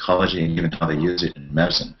color psychology and even how they use it in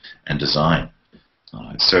medicine and design.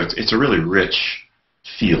 So it's a really rich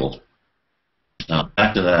field.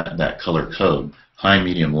 Back to that color code, high,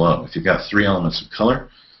 medium, low. If you've got 3 elements of color,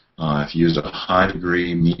 if you use a high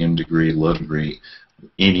degree, medium degree, low degree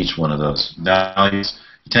in each one of those values,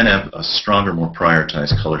 you tend to have a stronger, more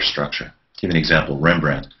prioritized color structure. Give you an example,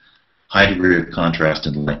 Rembrandt. High degree of contrast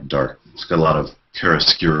in light and dark. It's got a lot of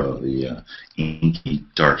chiaroscuro, the inky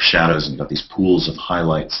dark shadows, and you've got these pools of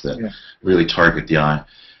highlights that really target the eye.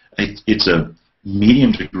 It's a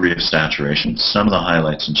medium degree of saturation. Some of the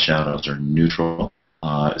highlights and shadows are neutral.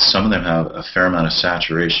 Some of them have a fair amount of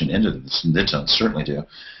saturation into them. The midtones certainly do.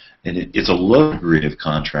 And it's a low degree of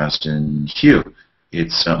contrast in hue.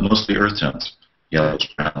 It's mostly earth tones, yellows,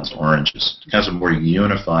 browns, oranges. It has a more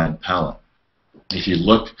unified palette. If you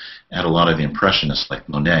look at a lot of the Impressionists like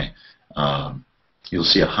Monet, you'll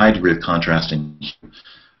see a high degree of contrast in hue.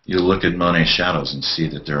 You'll look at Monet's shadows and see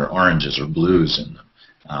that there are oranges or blues in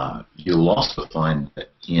them. You'll also find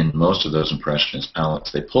that in most of those Impressionist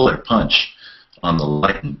palettes, they pull their punch on the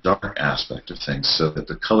light and dark aspect of things so that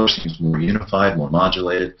the color seems more unified, more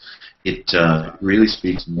modulated. It really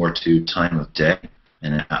speaks more to time of day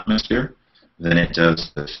and atmosphere than it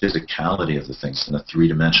does the physicality of the things and the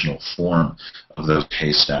three-dimensional form of those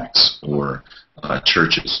haystacks or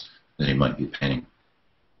churches that he might be painting.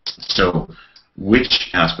 So which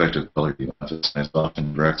aspect of color you emphasize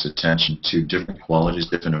often directs attention to different qualities,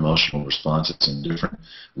 different emotional responses, and different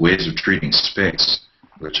ways of treating space,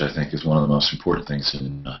 which I think is one of the most important things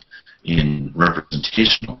in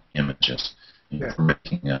representational images. For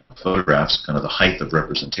making photographs, kind of the height of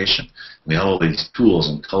representation. We have all these tools,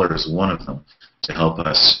 and color is one of them, to help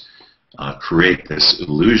us create this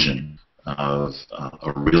illusion of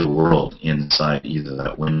a real world inside either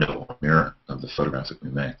that window or mirror of the photograph that we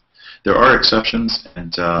make. There are exceptions,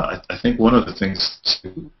 and I think one of the things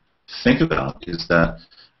to think about is that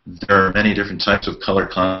there are many different types of color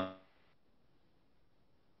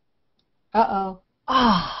Oh.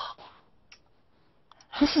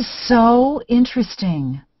 This is so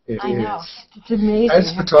interesting. I know. It's amazing.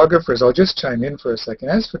 As photographers, I'll just chime in for a second.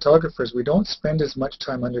 As photographers, we don't spend as much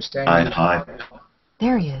time understanding.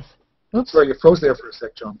 There he is. Oops. Sorry, you froze there for a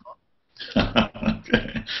sec, John.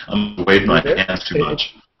 Okay. I'm waving my hands too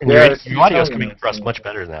much. Your audio is coming across much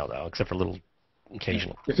better now, though, except for a little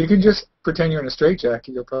occasional. If you can just pretend you're in a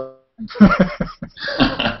straitjacket, you'll probably...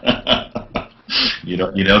 You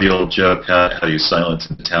know the old joke, how do you silence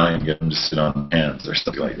an Italian, get them to sit on hands or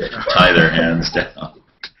something like that, tie their hands down.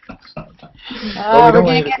 We're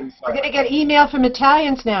going to get email from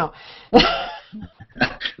Italians now.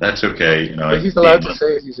 That's okay. You know, but he's allowed to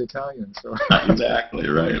say he's Italian. So. Exactly,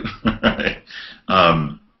 right. Right.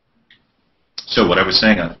 So what I was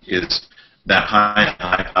saying is that high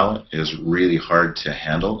palette is really hard to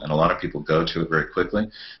handle, and a lot of people go to it very quickly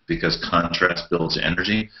because contrast builds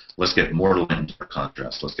energy. Let's get more light and dark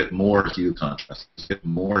contrast. Let's get more hue contrast. Let's get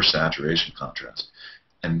more saturation contrast.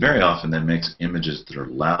 And very often that makes images that are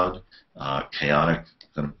loud, chaotic,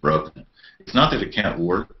 kind of broken. It's not that it can't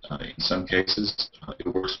work. In some cases, it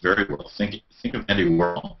works very well. Think of Andy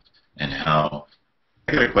Warhol and how...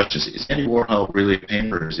 I got a question. Is Andy Warhol really a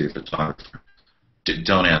painter or is he a photographer?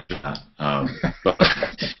 Don't answer that.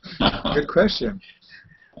 Good question.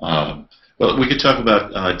 Well, we could talk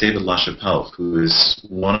about David LaChapelle, who is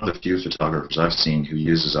one of the few photographers I've seen who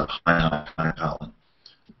uses a high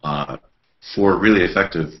palette for a really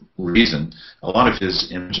effective reason. A lot of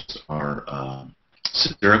his images are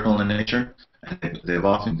satirical in nature, and they've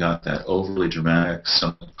often got that overly dramatic,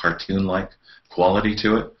 something cartoon-like quality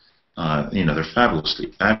to it. They're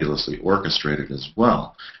fabulously orchestrated as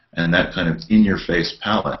well. And that kind of in-your-face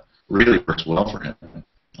palette really works well for him.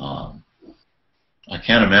 I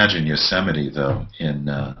can't imagine Yosemite, though, in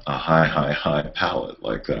a high palette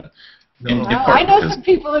like that. No, I know some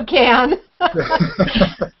people who can.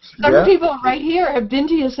 Some people right here have been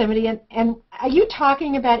to Yosemite. And are you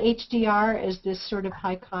talking about HDR as this sort of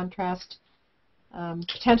high contrast,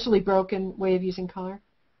 potentially broken way of using color?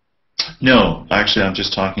 No, actually, I'm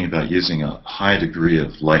just talking about using a high degree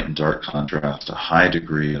of light and dark contrast, a high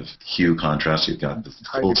degree of hue contrast. You've got the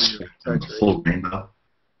full rainbow,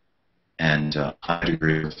 and a high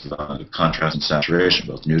degree of contrast and saturation,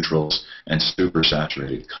 both neutrals and super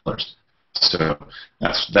saturated colors. So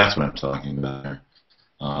that's what I'm talking about there.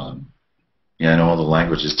 I know all the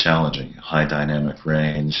language is challenging. High dynamic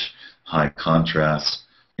range, high contrast.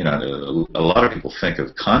 A lot of people think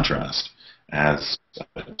of contrast as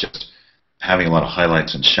just having a lot of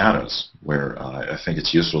highlights and shadows, where I think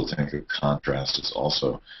it's useful to think of contrast as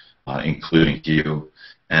also including hue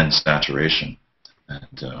and saturation.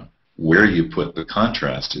 And where you put the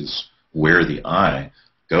contrast is where the eye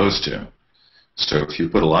goes to. So if you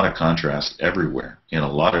put a lot of contrast everywhere in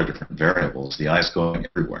a lot of different variables, the eye's going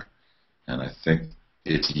everywhere. And I think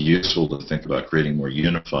it's useful to think about creating more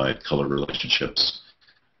unified color relationships.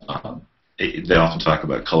 They often talk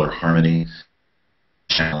about color harmony,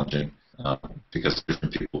 challenging, because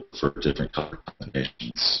different people prefer different color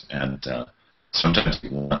combinations. And sometimes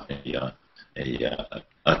you want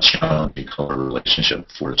a challenging color relationship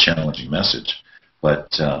for a challenging message. But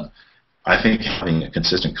I think having a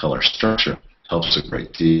consistent color structure helps a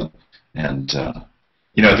great deal. And,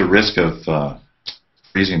 at the risk of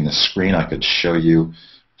freezing the screen, I could show you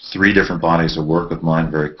 3 different bodies of work of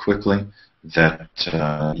mine very quickly that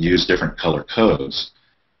use different color codes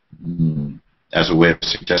as a way of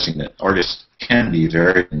suggesting that artists can be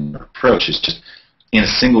varied in their approach. It's just in a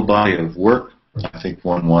single body of work, I think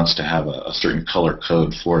one wants to have a certain color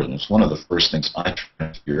code for it. And it's one of the first things I try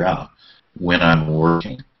to figure out when I'm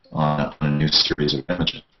working on a new series of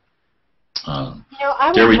images.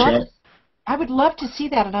 I would love to see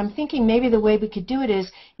that, and I'm thinking maybe the way we could do it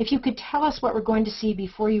is if you could tell us what we're going to see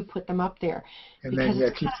before you put them up there. And then,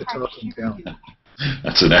 keep the talking down.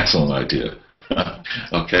 That's an excellent idea.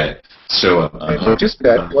 Okay, so... just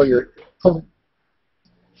that, while you're... Oh,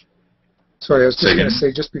 sorry, I was just going to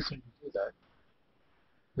say, just before you do that,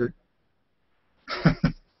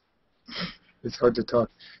 it's hard to talk.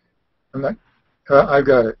 I've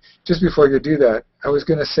got it. Just before you do that, I was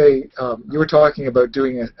going to say, you were talking about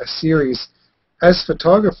doing a series. As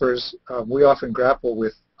photographers, we often grapple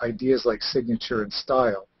with ideas like signature and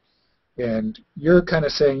style. And you're kind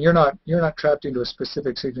of saying you're not trapped into a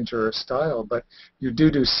specific signature or style, but you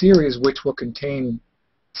do series which will contain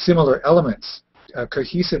similar elements,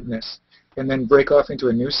 cohesiveness, and then break off into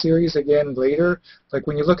a new series again later. Like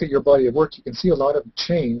when you look at your body of work, you can see a lot of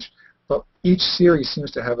change, but each series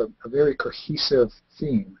seems to have a very cohesive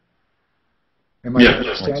theme. Am I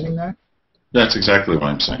understanding that? That's exactly what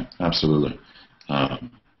I'm saying. Absolutely.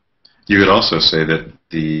 You could also say that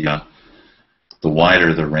the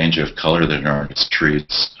wider the range of color that an artist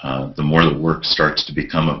treats, the more the work starts to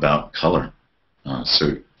become about color.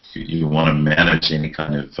 So you want to manage any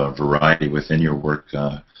kind of variety within your work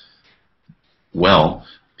well,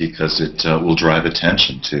 because it will drive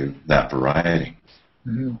attention to that variety.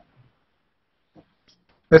 Mm-hmm.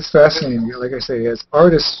 That's fascinating. Like I say, as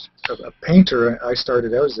artists, a painter, I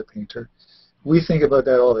started out as a painter, we think about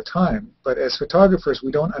that all the time. But as photographers,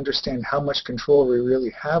 we don't understand how much control we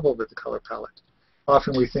really have over the color palette.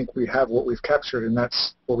 Often we think we have what we've captured, and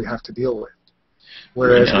that's what we have to deal with.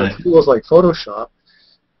 Whereas with tools like Photoshop,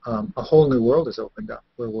 a whole new world has opened up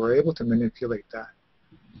where we're able to manipulate that.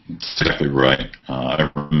 That's exactly right. I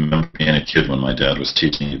remember being a kid when my dad was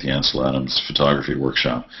teaching at the Ansel Adams photography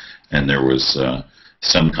workshop, and there was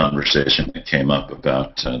some conversation that came up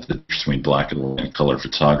about the difference between black and white and color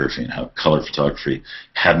photography, and how color photography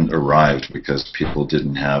hadn't arrived because people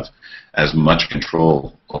didn't have as much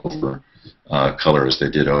control over color as they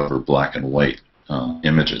did over black and white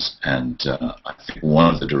images. And I think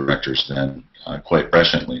one of the directors then quite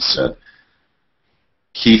presciently said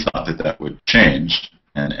he thought that would change,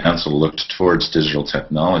 and Ansel looked towards digital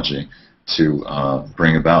technology to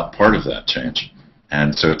bring about part of that change.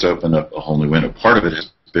 And so it's opened up a whole new window. Part of it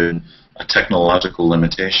has been a technological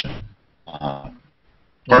limitation. Part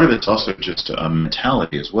of it's also just a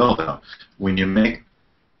mentality as well, though. When you make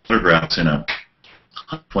photographs in a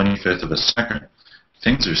 25th of a second,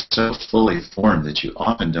 things are so fully formed that you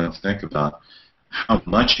often don't think about how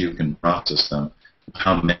much you can process them,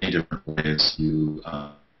 how many different ways you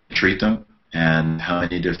treat them, and how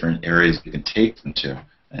many different areas you can take them to.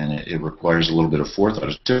 And it requires a little bit of forethought.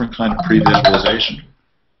 It's a different kind of pre-visualization.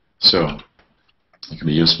 So it can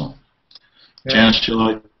be useful. Yeah. Janice, shall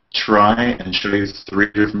I try and show you 3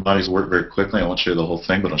 different bodies of work very quickly? I won't show you the whole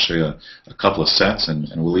thing, but I'll show you a couple of sets, and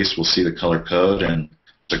at least we'll see the color code, and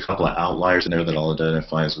there's a couple of outliers in there that I'll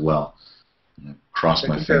identify as well. Cross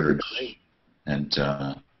my fingers and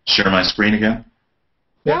share my screen again.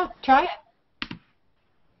 Yeah, try it.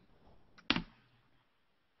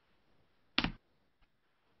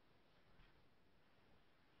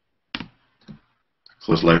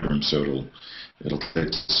 Close Lightroom, so it'll take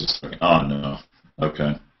just a second. Oh no.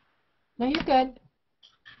 Okay. No, you're good.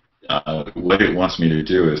 What it wants me to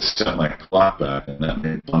do is set my clock back, and that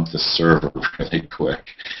may bump the server really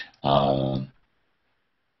quick.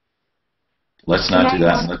 Let's not do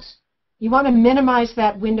that. You want to minimize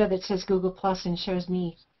that window that says Google Plus and shows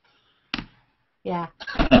me. Yeah.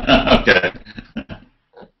 Okay.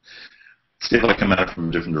 See if I come at it from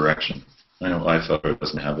a different direction. I know iPhoto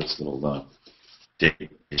doesn't have its little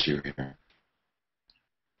date issue here.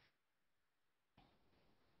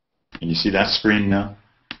 Can you see that screen now?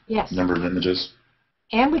 Yes. Number of images.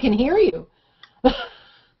 And we can hear you.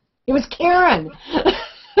 It was Karen.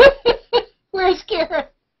 Where's Karen?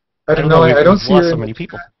 I don't know. I don't see her so in many the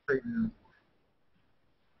people. chat right now.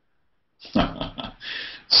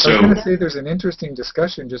 So, I was going to say there's an interesting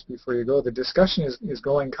discussion just before you go. The discussion is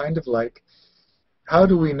going kind of like, how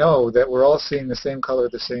do we know that we're all seeing the same color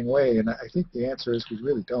the same way? And I think the answer is we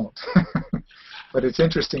really don't. But it's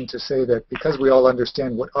interesting to say that because we all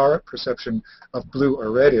understand what our perception of blue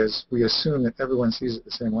or red is, we assume that everyone sees it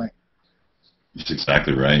the same way. that's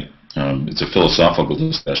exactly right. It's a philosophical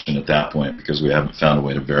discussion at that point because we haven't found a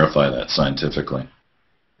way to verify that scientifically.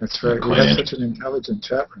 That's right. We Quite have such an intelligent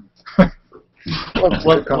chat room. Well,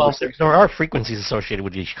 there are frequencies associated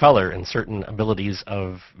with each color and certain abilities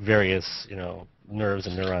of various, nerves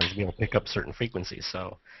and neurons to be able to pick up certain frequencies.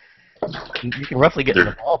 So you can roughly get in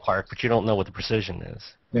the ballpark, but you don't know what the precision is.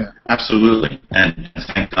 Yeah. Absolutely. And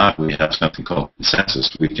thank God we have something called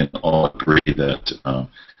consensus. We can all agree that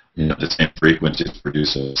the same frequencies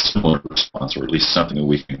produce a similar response, or at least something that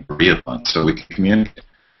we can agree upon, so we can communicate.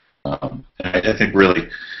 And I think really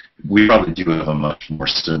we probably do have a much more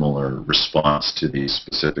similar response to these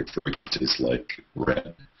specific frequencies like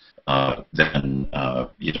red than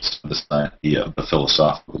some of the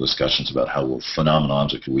philosophical discussions about how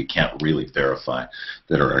phenomenologically we can't really verify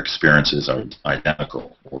that our experiences are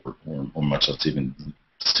identical or much less even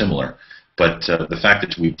similar. But the fact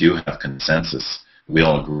that we do have consensus, we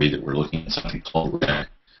all agree that we're looking at something called red,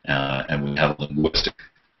 and we have a linguistic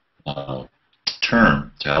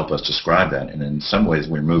term to help us describe that. And in some ways,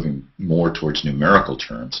 we're moving more towards numerical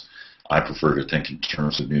terms. I prefer to think in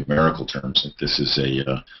terms of numerical terms. Like this is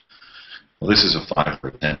a 5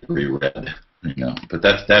 or 10 degree red, But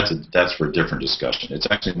that's for a different discussion. It's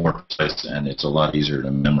actually more precise and it's a lot easier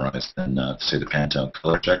to memorize than say the Pantone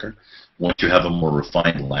color checker. Once you have a more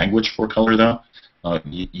refined language for color, though,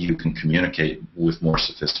 you can communicate with more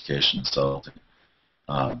sophistication and subtlety.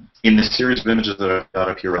 In this series of images that I've got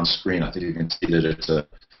up here on screen, I think you can see that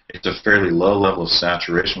it's a fairly low level of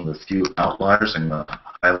saturation with a few outliers. I'm going to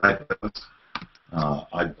highlight those.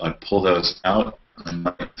 I pull those out. I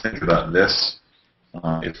might think about this.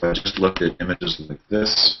 If I just looked at images like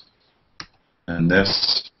this, and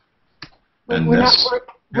this, and this.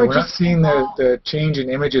 We're not seeing the change in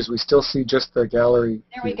images. We still see just the gallery.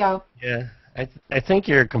 There we go. Yeah. I think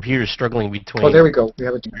your computer's struggling between there we go. We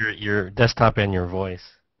have your desktop and your voice.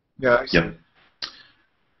 Yeah. I see. Yep.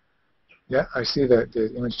 Yeah, I see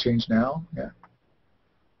the image change now. Yeah.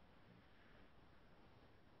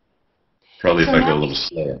 Probably So if I go now a little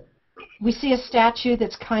slower. we see a statue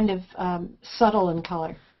that's kind of subtle in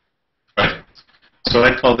color. Right. So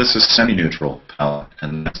I call this a semi-neutral palette,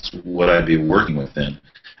 and that's what I'd be working within.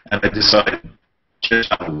 And I decided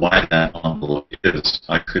just how wide that envelope is.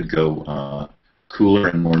 I could go cooler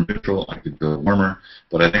and more neutral. I could go warmer.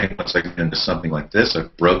 But I think once I get into something like this,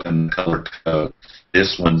 I've broken the color code.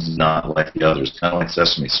 This one's not like the others, kind of like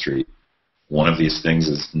Sesame Street. One of these things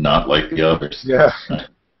is not like the others. Yeah. Right?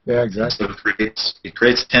 Yeah, exactly. So it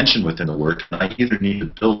creates tension within the work, and I either need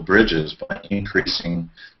to build bridges by increasing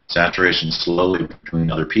saturation slowly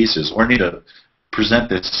between other pieces, or need to present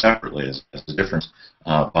this separately as a different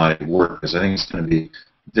body of work, because I think it's going to be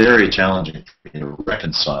very challenging to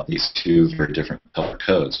reconcile these two very different color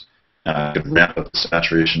codes. I could ramp up the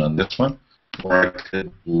saturation on this one, or I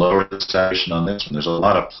could lower the saturation on this one. There's a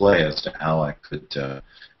lot of play as to how I could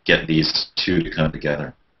get these two to come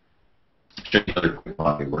together. Check the other quick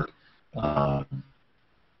body work.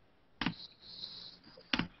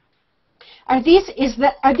 Are these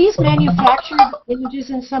manufactured images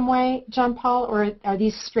in some way, John Paul, or are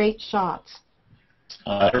these straight shots?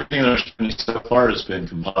 Everything that I've shown so far has been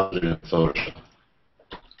composited in Photoshop.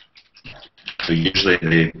 So usually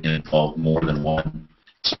they involve more than one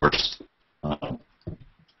source.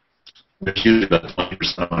 There's usually about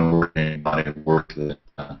 20% of my work in body of work that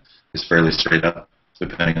is fairly straight up,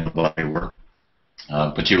 depending on the body of work.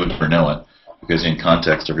 But you would never know it, because in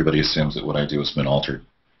context, everybody assumes that what I do has been altered,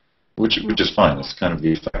 which is fine. That's kind of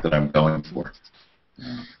the effect that I'm going for.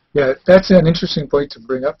 Yeah, that's an interesting point to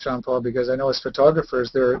bring up, John Paul, because I know as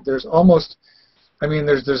photographers, there's almost, I mean,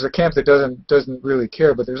 there's a camp that doesn't really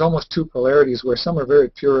care, but there's almost two polarities where some are very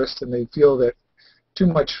purist and they feel that too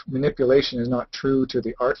much manipulation is not true to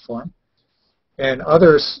the art form, and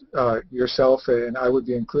others, yourself and I would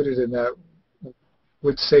be included in that,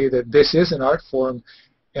 would say that this is an art form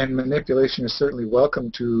and manipulation is certainly welcome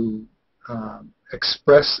to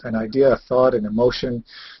express an idea, a thought, an emotion,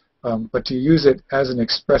 but to use it as an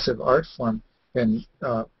expressive art form and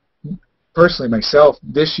personally, myself,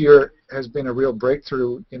 this year has been a real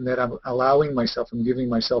breakthrough in that I'm allowing myself, I'm giving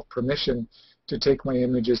myself permission to take my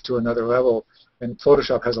images to another level, and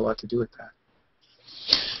Photoshop has a lot to do with that.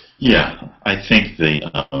 Yeah, I think the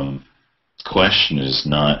question is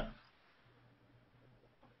not,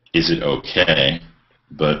 is it okay,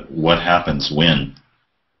 but what happens when?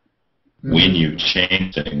 Mm-hmm. When you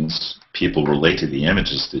change things, people relate to the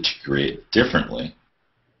images that you create differently,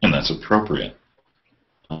 and that's appropriate.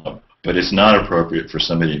 But it's not appropriate for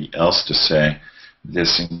somebody else to say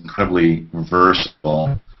this incredibly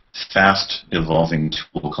versatile, fast-evolving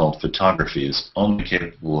tool called photography is only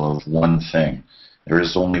capable of one thing. There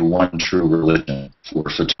is only one true religion for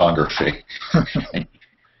photography.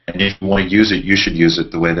 And if you want to use it, you should use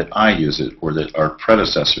it the way that I use it, or that our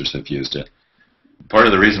predecessors have used it. Part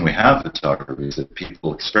of the reason we have photography is that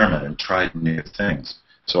people experiment and try new things.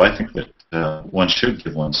 So I think that one should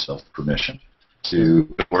give oneself permission to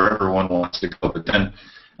go wherever one wants to go. But then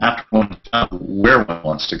after one found where one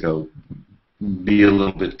wants to go, be a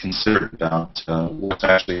little bit considerate about what's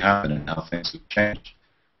actually happened and how things have changed.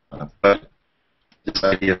 But this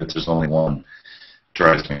idea that there's only one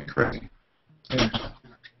drives me crazy. Yeah.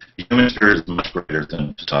 The human spirit is much greater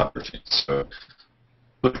than photography, so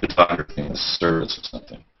put photography in the service of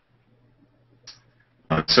something.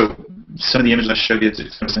 So some of the images I showed you,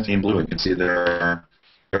 it's 17 blue. You can see there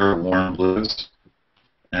are warm blues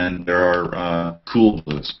and there are cool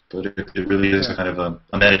blues, but it really is kind of a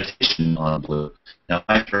meditation on blue. Now if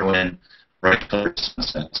I throw in bright colored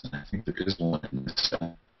sunsets, and I think there is one in this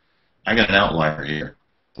I got an outlier here.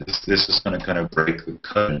 This is going to kind of break the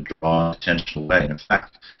cut and draw attention away. And in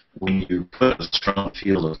fact, when you put a strong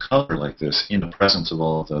field of color like this in the presence of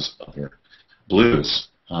all of those other blues,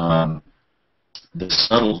 the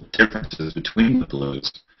subtle differences between the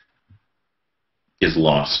blues is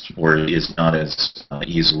lost, or is not as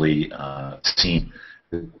easily seen.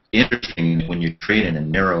 Interesting, when you create in a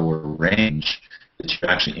narrower range, that you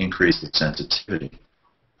actually increase the sensitivity.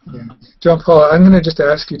 Yeah. John Paul, I'm going to just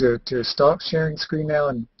ask you to stop sharing screen now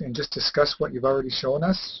and just discuss what you've already shown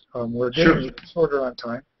us. We're getting shorter on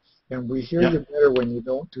time, and we hear you better when you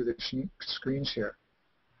don't do the screen share.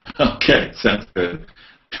 Okay, sounds good.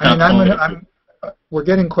 I mean, we're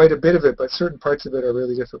getting quite a bit of it, but certain parts of it are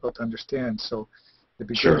really difficult to understand, so it'd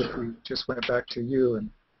be good if we just went back to you. And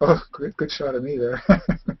good shot of me there.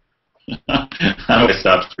 I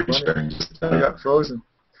stopped screen sharing. I got frozen.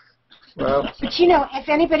 Well, but you know, if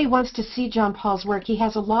anybody wants to see John Paul's work, he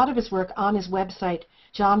has a lot of his work on his website,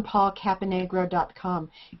 johnpaulcaponigro.com,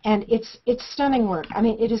 and it's stunning work. I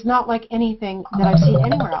mean, it is not like anything that I've seen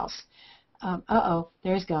anywhere else.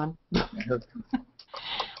 There's gone.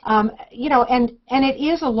 You know, and it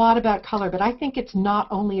is a lot about color, but I think it's not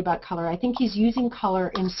only about color. I think he's using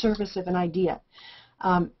color in service of an idea,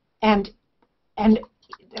 and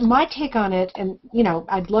my take on it, and you know,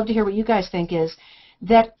 I'd love to hear what you guys think, is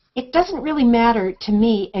that it doesn't really matter to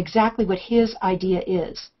me exactly what his idea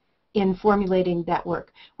is in formulating that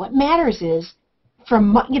work. What matters is,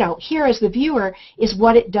 from you know, here as the viewer, is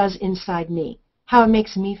what it does inside me, how it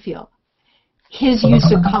makes me feel. His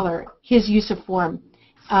use of color, his use of form,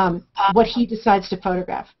 what he decides to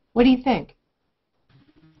photograph. What do you think?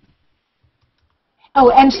 Oh,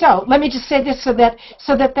 and so let me just say this, so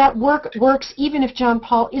that work works even if John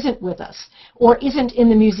Paul isn't with us or isn't in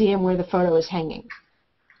the museum where the photo is hanging.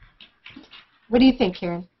 What do you think,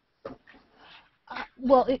 Karen?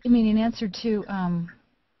 Well, I mean, in answer to,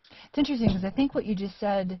 it's interesting because I think what you just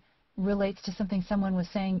said relates to something someone was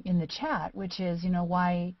saying in the chat, which is, you know,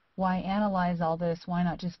 why analyze all this? Why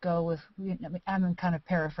not just go with, you know, I'm kind of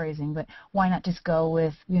paraphrasing, but why not just go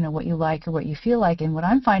with, you know, what you like or what you feel like? And what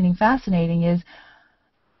I'm finding fascinating is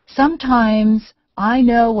sometimes I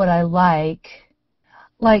know what I like.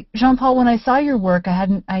 Like, Jean-Paul, when I saw your work, I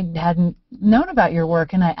hadn't known about your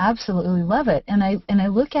work, and I absolutely love it. And I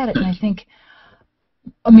look at it and I think,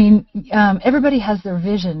 I mean, everybody has their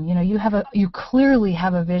vision. You know, you clearly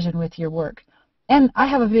have a vision with your work. And I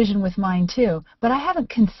have a vision with mine too, but I haven't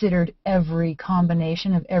considered every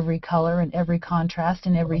combination of every color and every contrast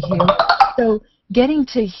and every hue. So getting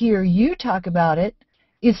to hear you talk about it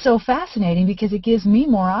is so fascinating because it gives me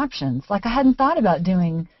more options. Like, I hadn't thought about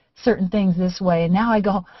doing certain things this way, and now I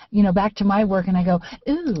go, you know, back to my work and I go,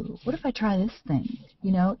 ooh, what if I try this thing?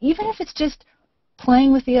 You know, even if it's just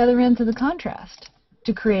playing with the other ends of the contrast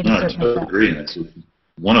to create a certain effect. I agree. That's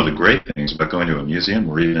one of the great things about going to a museum,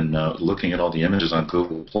 or even looking at all the images on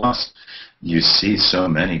Google+, you see so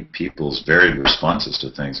many people's varied responses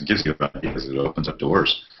to things. It gives you an idea because it opens up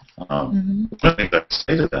doors. One of the things I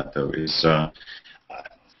say to that, though, is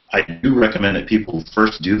I do recommend that people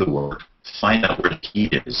first do the work, find out where the key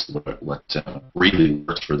is, what really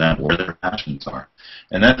works for them, where their passions are.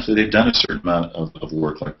 And after they've done a certain amount of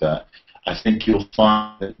work like that, I think you'll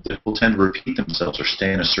find that people tend to repeat themselves or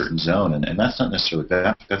stay in a certain zone, and that's not necessarily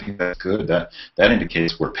bad. I think that's good. That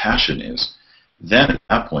indicates where passion is. Then at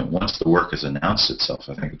that point, once the work has announced itself,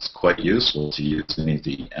 I think it's quite useful to use any of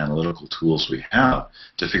the analytical tools we have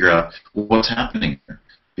to figure out what's happening here,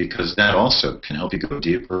 because that also can help you go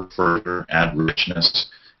deeper, further, add richness.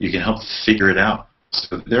 You can help figure it out.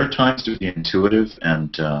 So there are times to be intuitive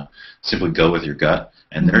and simply go with your gut,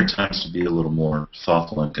 and there are times to be a little more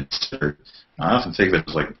thoughtful and considered. I often think of it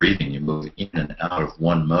as like breathing. You move in and out of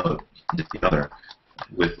one mode into the other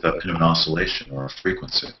with kind of an oscillation or a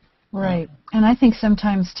frequency. Right. And I think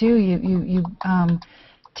sometimes, too, you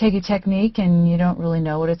take a technique and you don't really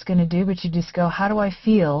know what it's going to do, but you just go, how do I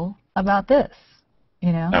feel about this?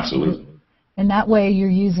 You know? Absolutely. And that way you're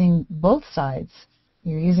using both sides.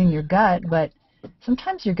 You're using your gut, but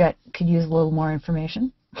sometimes your gut could use a little more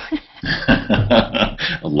information. A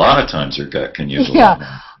lot of times your gut can use a lot more.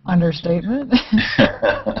 Understatement.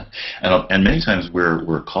 And many times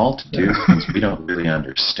we're called to do things we don't really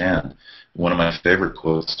understand. One of my favorite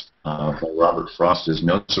quotes by Robert Frost is,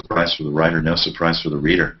 "No surprise for the writer, no surprise for the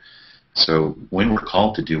reader." So when we're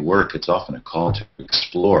called to do work, it's often a call to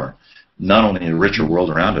explore not only the richer world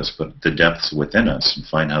around us, but the depths within us and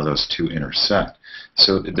find how those two intersect.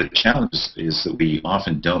 So the challenge is that we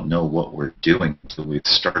often don't know what we're doing until we've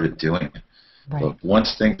started doing it. Right. But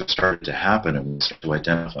once things have started to happen and we start to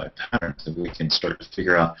identify patterns, then we can start to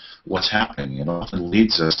figure out what's happening. It often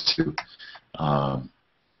leads us to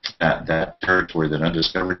that territory, that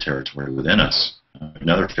undiscovered territory within us.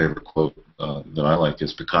 Another favorite quote that I like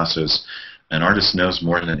is Picasso's, "An artist knows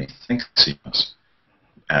more than he thinks he knows."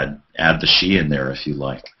 Add the she in there if you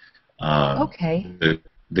like. Okay.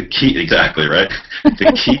 The key, exactly, right?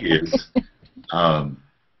 The key is,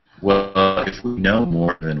 well, if we know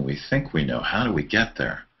more than we think we know, how do we get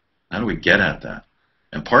there? How do we get at that?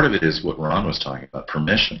 And part of it is what Ron was talking about,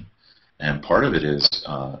 permission. And part of it is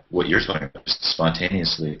what you're talking about, just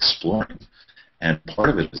spontaneously exploring. And part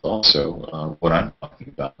of it is also what I'm talking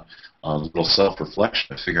about, a little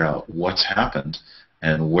self-reflection to figure out what's happened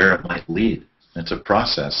and where it might lead. It's a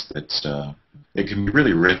process that's it can be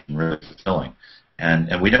really rich and really fulfilling.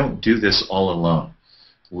 And we don't do this all alone.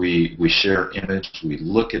 We share image, we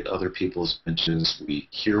look at other people's images, we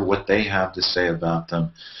hear what they have to say about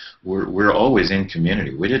them. We're always in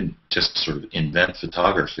community. We didn't just sort of invent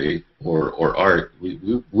photography or art.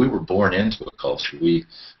 We were born into a culture. We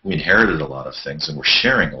inherited a lot of things, and we're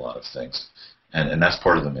sharing a lot of things. And that's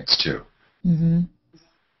part of the mix, too. Mm-hmm.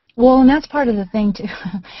 Well, and that's part of the thing, too.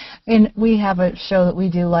 And we have a show that we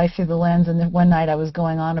do, Life Through the Lens, and then one night I was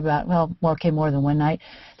going on about, more than one night,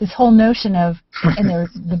 this whole notion of, and there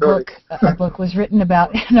was the book, a book was written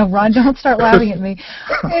about, no, Ron, don't start laughing at me.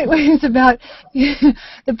 It was about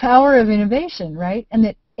the power of innovation, right? And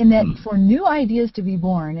that for new ideas to be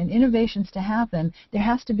born and innovations to happen, there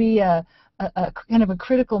has to be a kind of a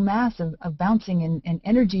critical mass of bouncing and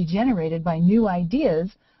energy generated by new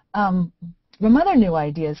ideas, from other new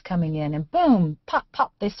ideas coming in, and boom, pop,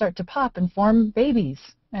 pop, they start to pop and form babies.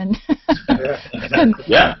 And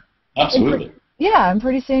yeah, absolutely. And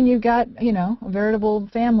pretty soon you've got, a veritable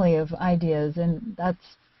family of ideas, and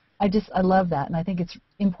I love that, and I think it's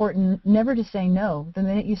important never to say no. The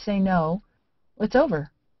minute you say no, it's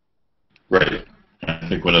over. Right. I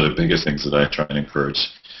think one of the biggest things that I try and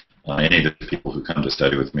encourage any of the people who come to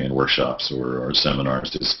study with me in workshops or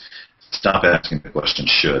seminars is stop asking the question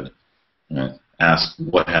should. Ask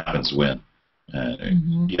what happens when.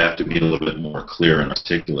 You have to be a little bit more clear and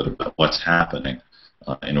articulate about what's happening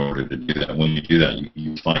in order to do that. And when you do that,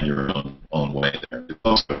 you find your own way there. It's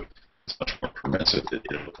also much more permissive. It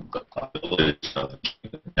opens up possibilities rather than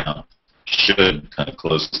keeping it down. Should kind of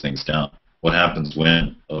closes things down. What happens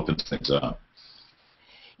when opens things up.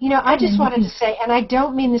 I just wanted to say, and I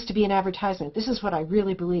don't mean this to be an advertisement, this is what I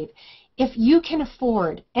really believe. If you can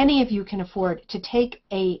afford, any of you can afford, to take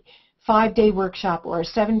a 5-day workshop or a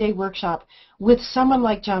 7-day workshop with someone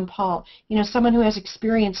like John Paul, someone who has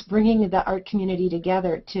experience bringing the art community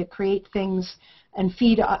together to create things and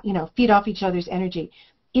feed off each other's energy.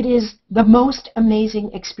 It is the most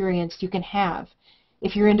amazing experience you can have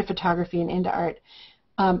if you're into photography and into art.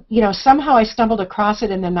 Somehow I stumbled across it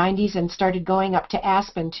in the 90s and started going up to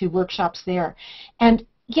Aspen to workshops there. And,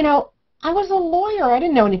 I was a lawyer. I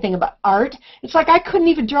didn't know anything about art. It's like I couldn't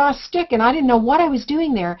even draw a stick, and I didn't know what I was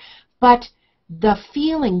doing there. But the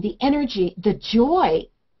feeling, the energy, the joy,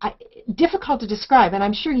 difficult to describe. And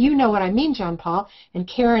I'm sure you know what I mean, John Paul, and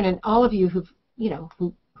Karen, and all of you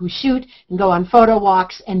who who shoot and go on photo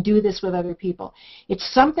walks and do this with other people.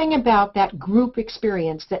 It's something about that group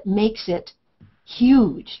experience that makes it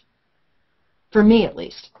huge, for me at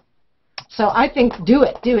least. So I think do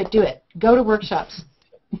it. Go to workshops.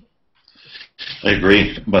 I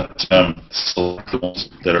agree, but select the ones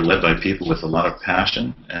that are led by people with a lot of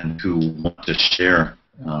passion and who want to share.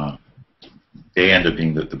 They end up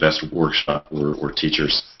being the best workshop or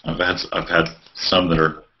teachers. I've had some that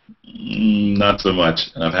are not so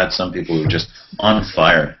much, and I've had some people who are just on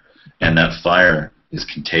fire, and that fire is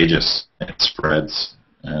contagious and it spreads,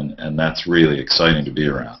 and that's really exciting to be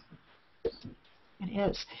around. It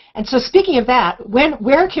is. And so speaking of that,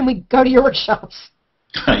 where can we go to your workshops?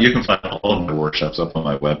 You can find all of my workshops up on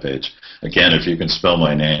my webpage. Again, if you can spell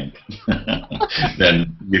my name,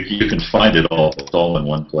 then you can find it all. It's all in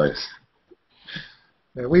one place.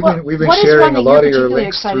 Yeah, we've been sharing a lot of your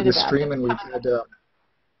links through the stream, and we've had.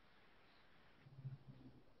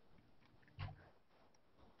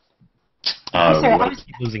 Sorry, I was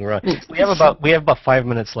losing run. We have about 5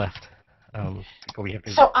 minutes left. Before we have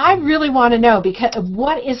to. So I really want to know, because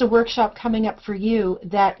what is a workshop coming up for you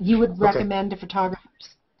that you would recommend to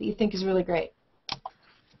photographers that you think is really great?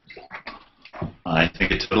 I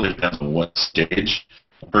think it totally depends on what stage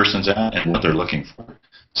a person's at and what they're looking for.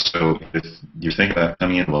 So if you're thinking about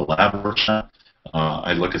coming into a lab workshop,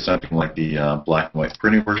 I look at something like the black and white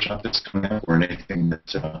printing workshop that's coming up, or anything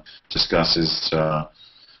that discusses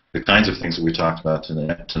the kinds of things that we talked about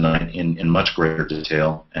tonight in much greater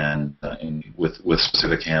detail and with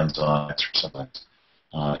specific hands-on exercise.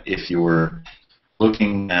 If you're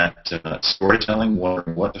looking at storytelling,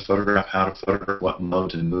 wondering what to photograph, how to photograph, what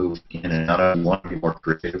mode to move in and out of, you want to be more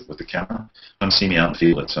creative with the camera, come see me out in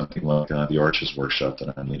field at something like the Arches workshop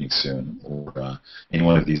that I'm leading soon, or in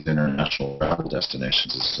one of these international travel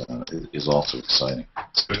destinations is also exciting.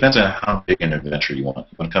 So it depends on how big an adventure you want.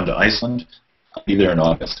 You want to come to Iceland? I'll be there in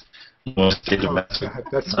August. You want to stay domestic?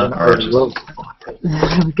 That's Arches.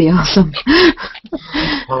 That would be awesome.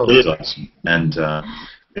 It is awesome. And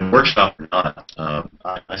in workshop or not,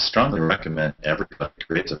 I strongly recommend everybody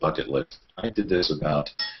creates a bucket list. I did this about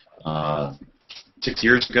 6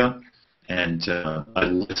 years ago, and I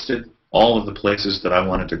listed all of the places that I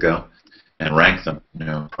wanted to go and ranked them,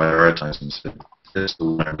 prioritized them. Said, this is the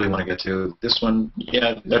one I really want to get to. This one,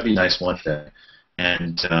 yeah, that'd be nice one day.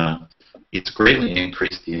 And it's greatly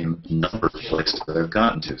increased the number of places that I've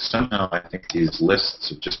gotten to. Somehow I think these lists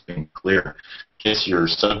of just being clear gets your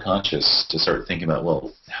subconscious to start thinking about,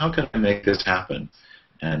 well, how can I make this happen?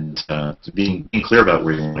 And being clear about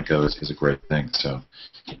where you want to go is a great thing. So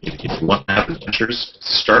if you want to have adventures,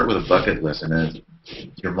 start with a bucket list, and then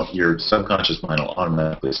your subconscious mind will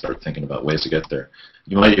automatically start thinking about ways to get there.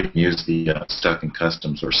 You might even use the Stuck in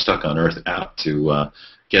Customs or Stuck on Earth app to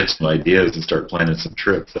get some ideas and start planning some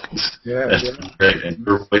trips. That's great, and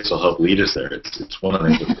your voice will help lead us there. It's one of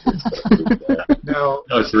the things that no,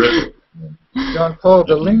 it's terrific. John Paul,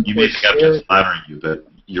 the link you may think I'm just flattering you, but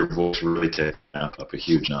your voice really takes up a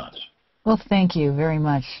huge notch. Well, thank you very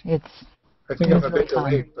much. I think I'm a bit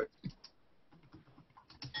delayed, but.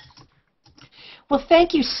 Well,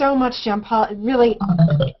 thank you so much, John Paul. Really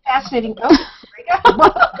fascinating. Oh, there we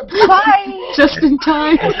go. Bye. Just in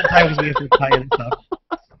time.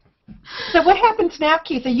 So what happens now,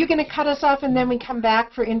 Keith? Are you going to cut us off and then we come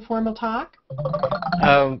back for informal talk?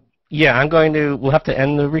 Yeah, we'll have to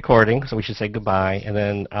end the recording, so we should say goodbye, and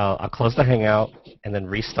then I'll close the Hangout and then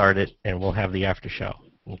restart it, and we'll have the after show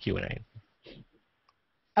and Q&A.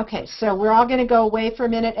 Okay, so we're all going to go away for a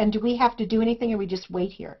minute, and do we have to do anything, or we just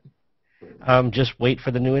wait here? Just wait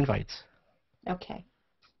for the new invites. Okay.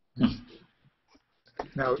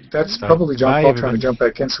 Now, that's probably John Paul trying to jump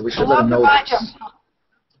back in, so we should let him know. Bye, John Paul.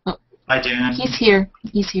 Hi, Dan. He's here.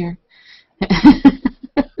 He's here.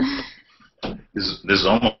 This is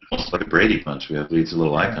almost like a Brady Bunch. We have these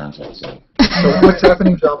little icons also. So what's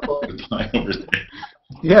happening, John Paul? Goodbye over there.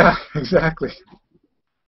 Yeah, exactly.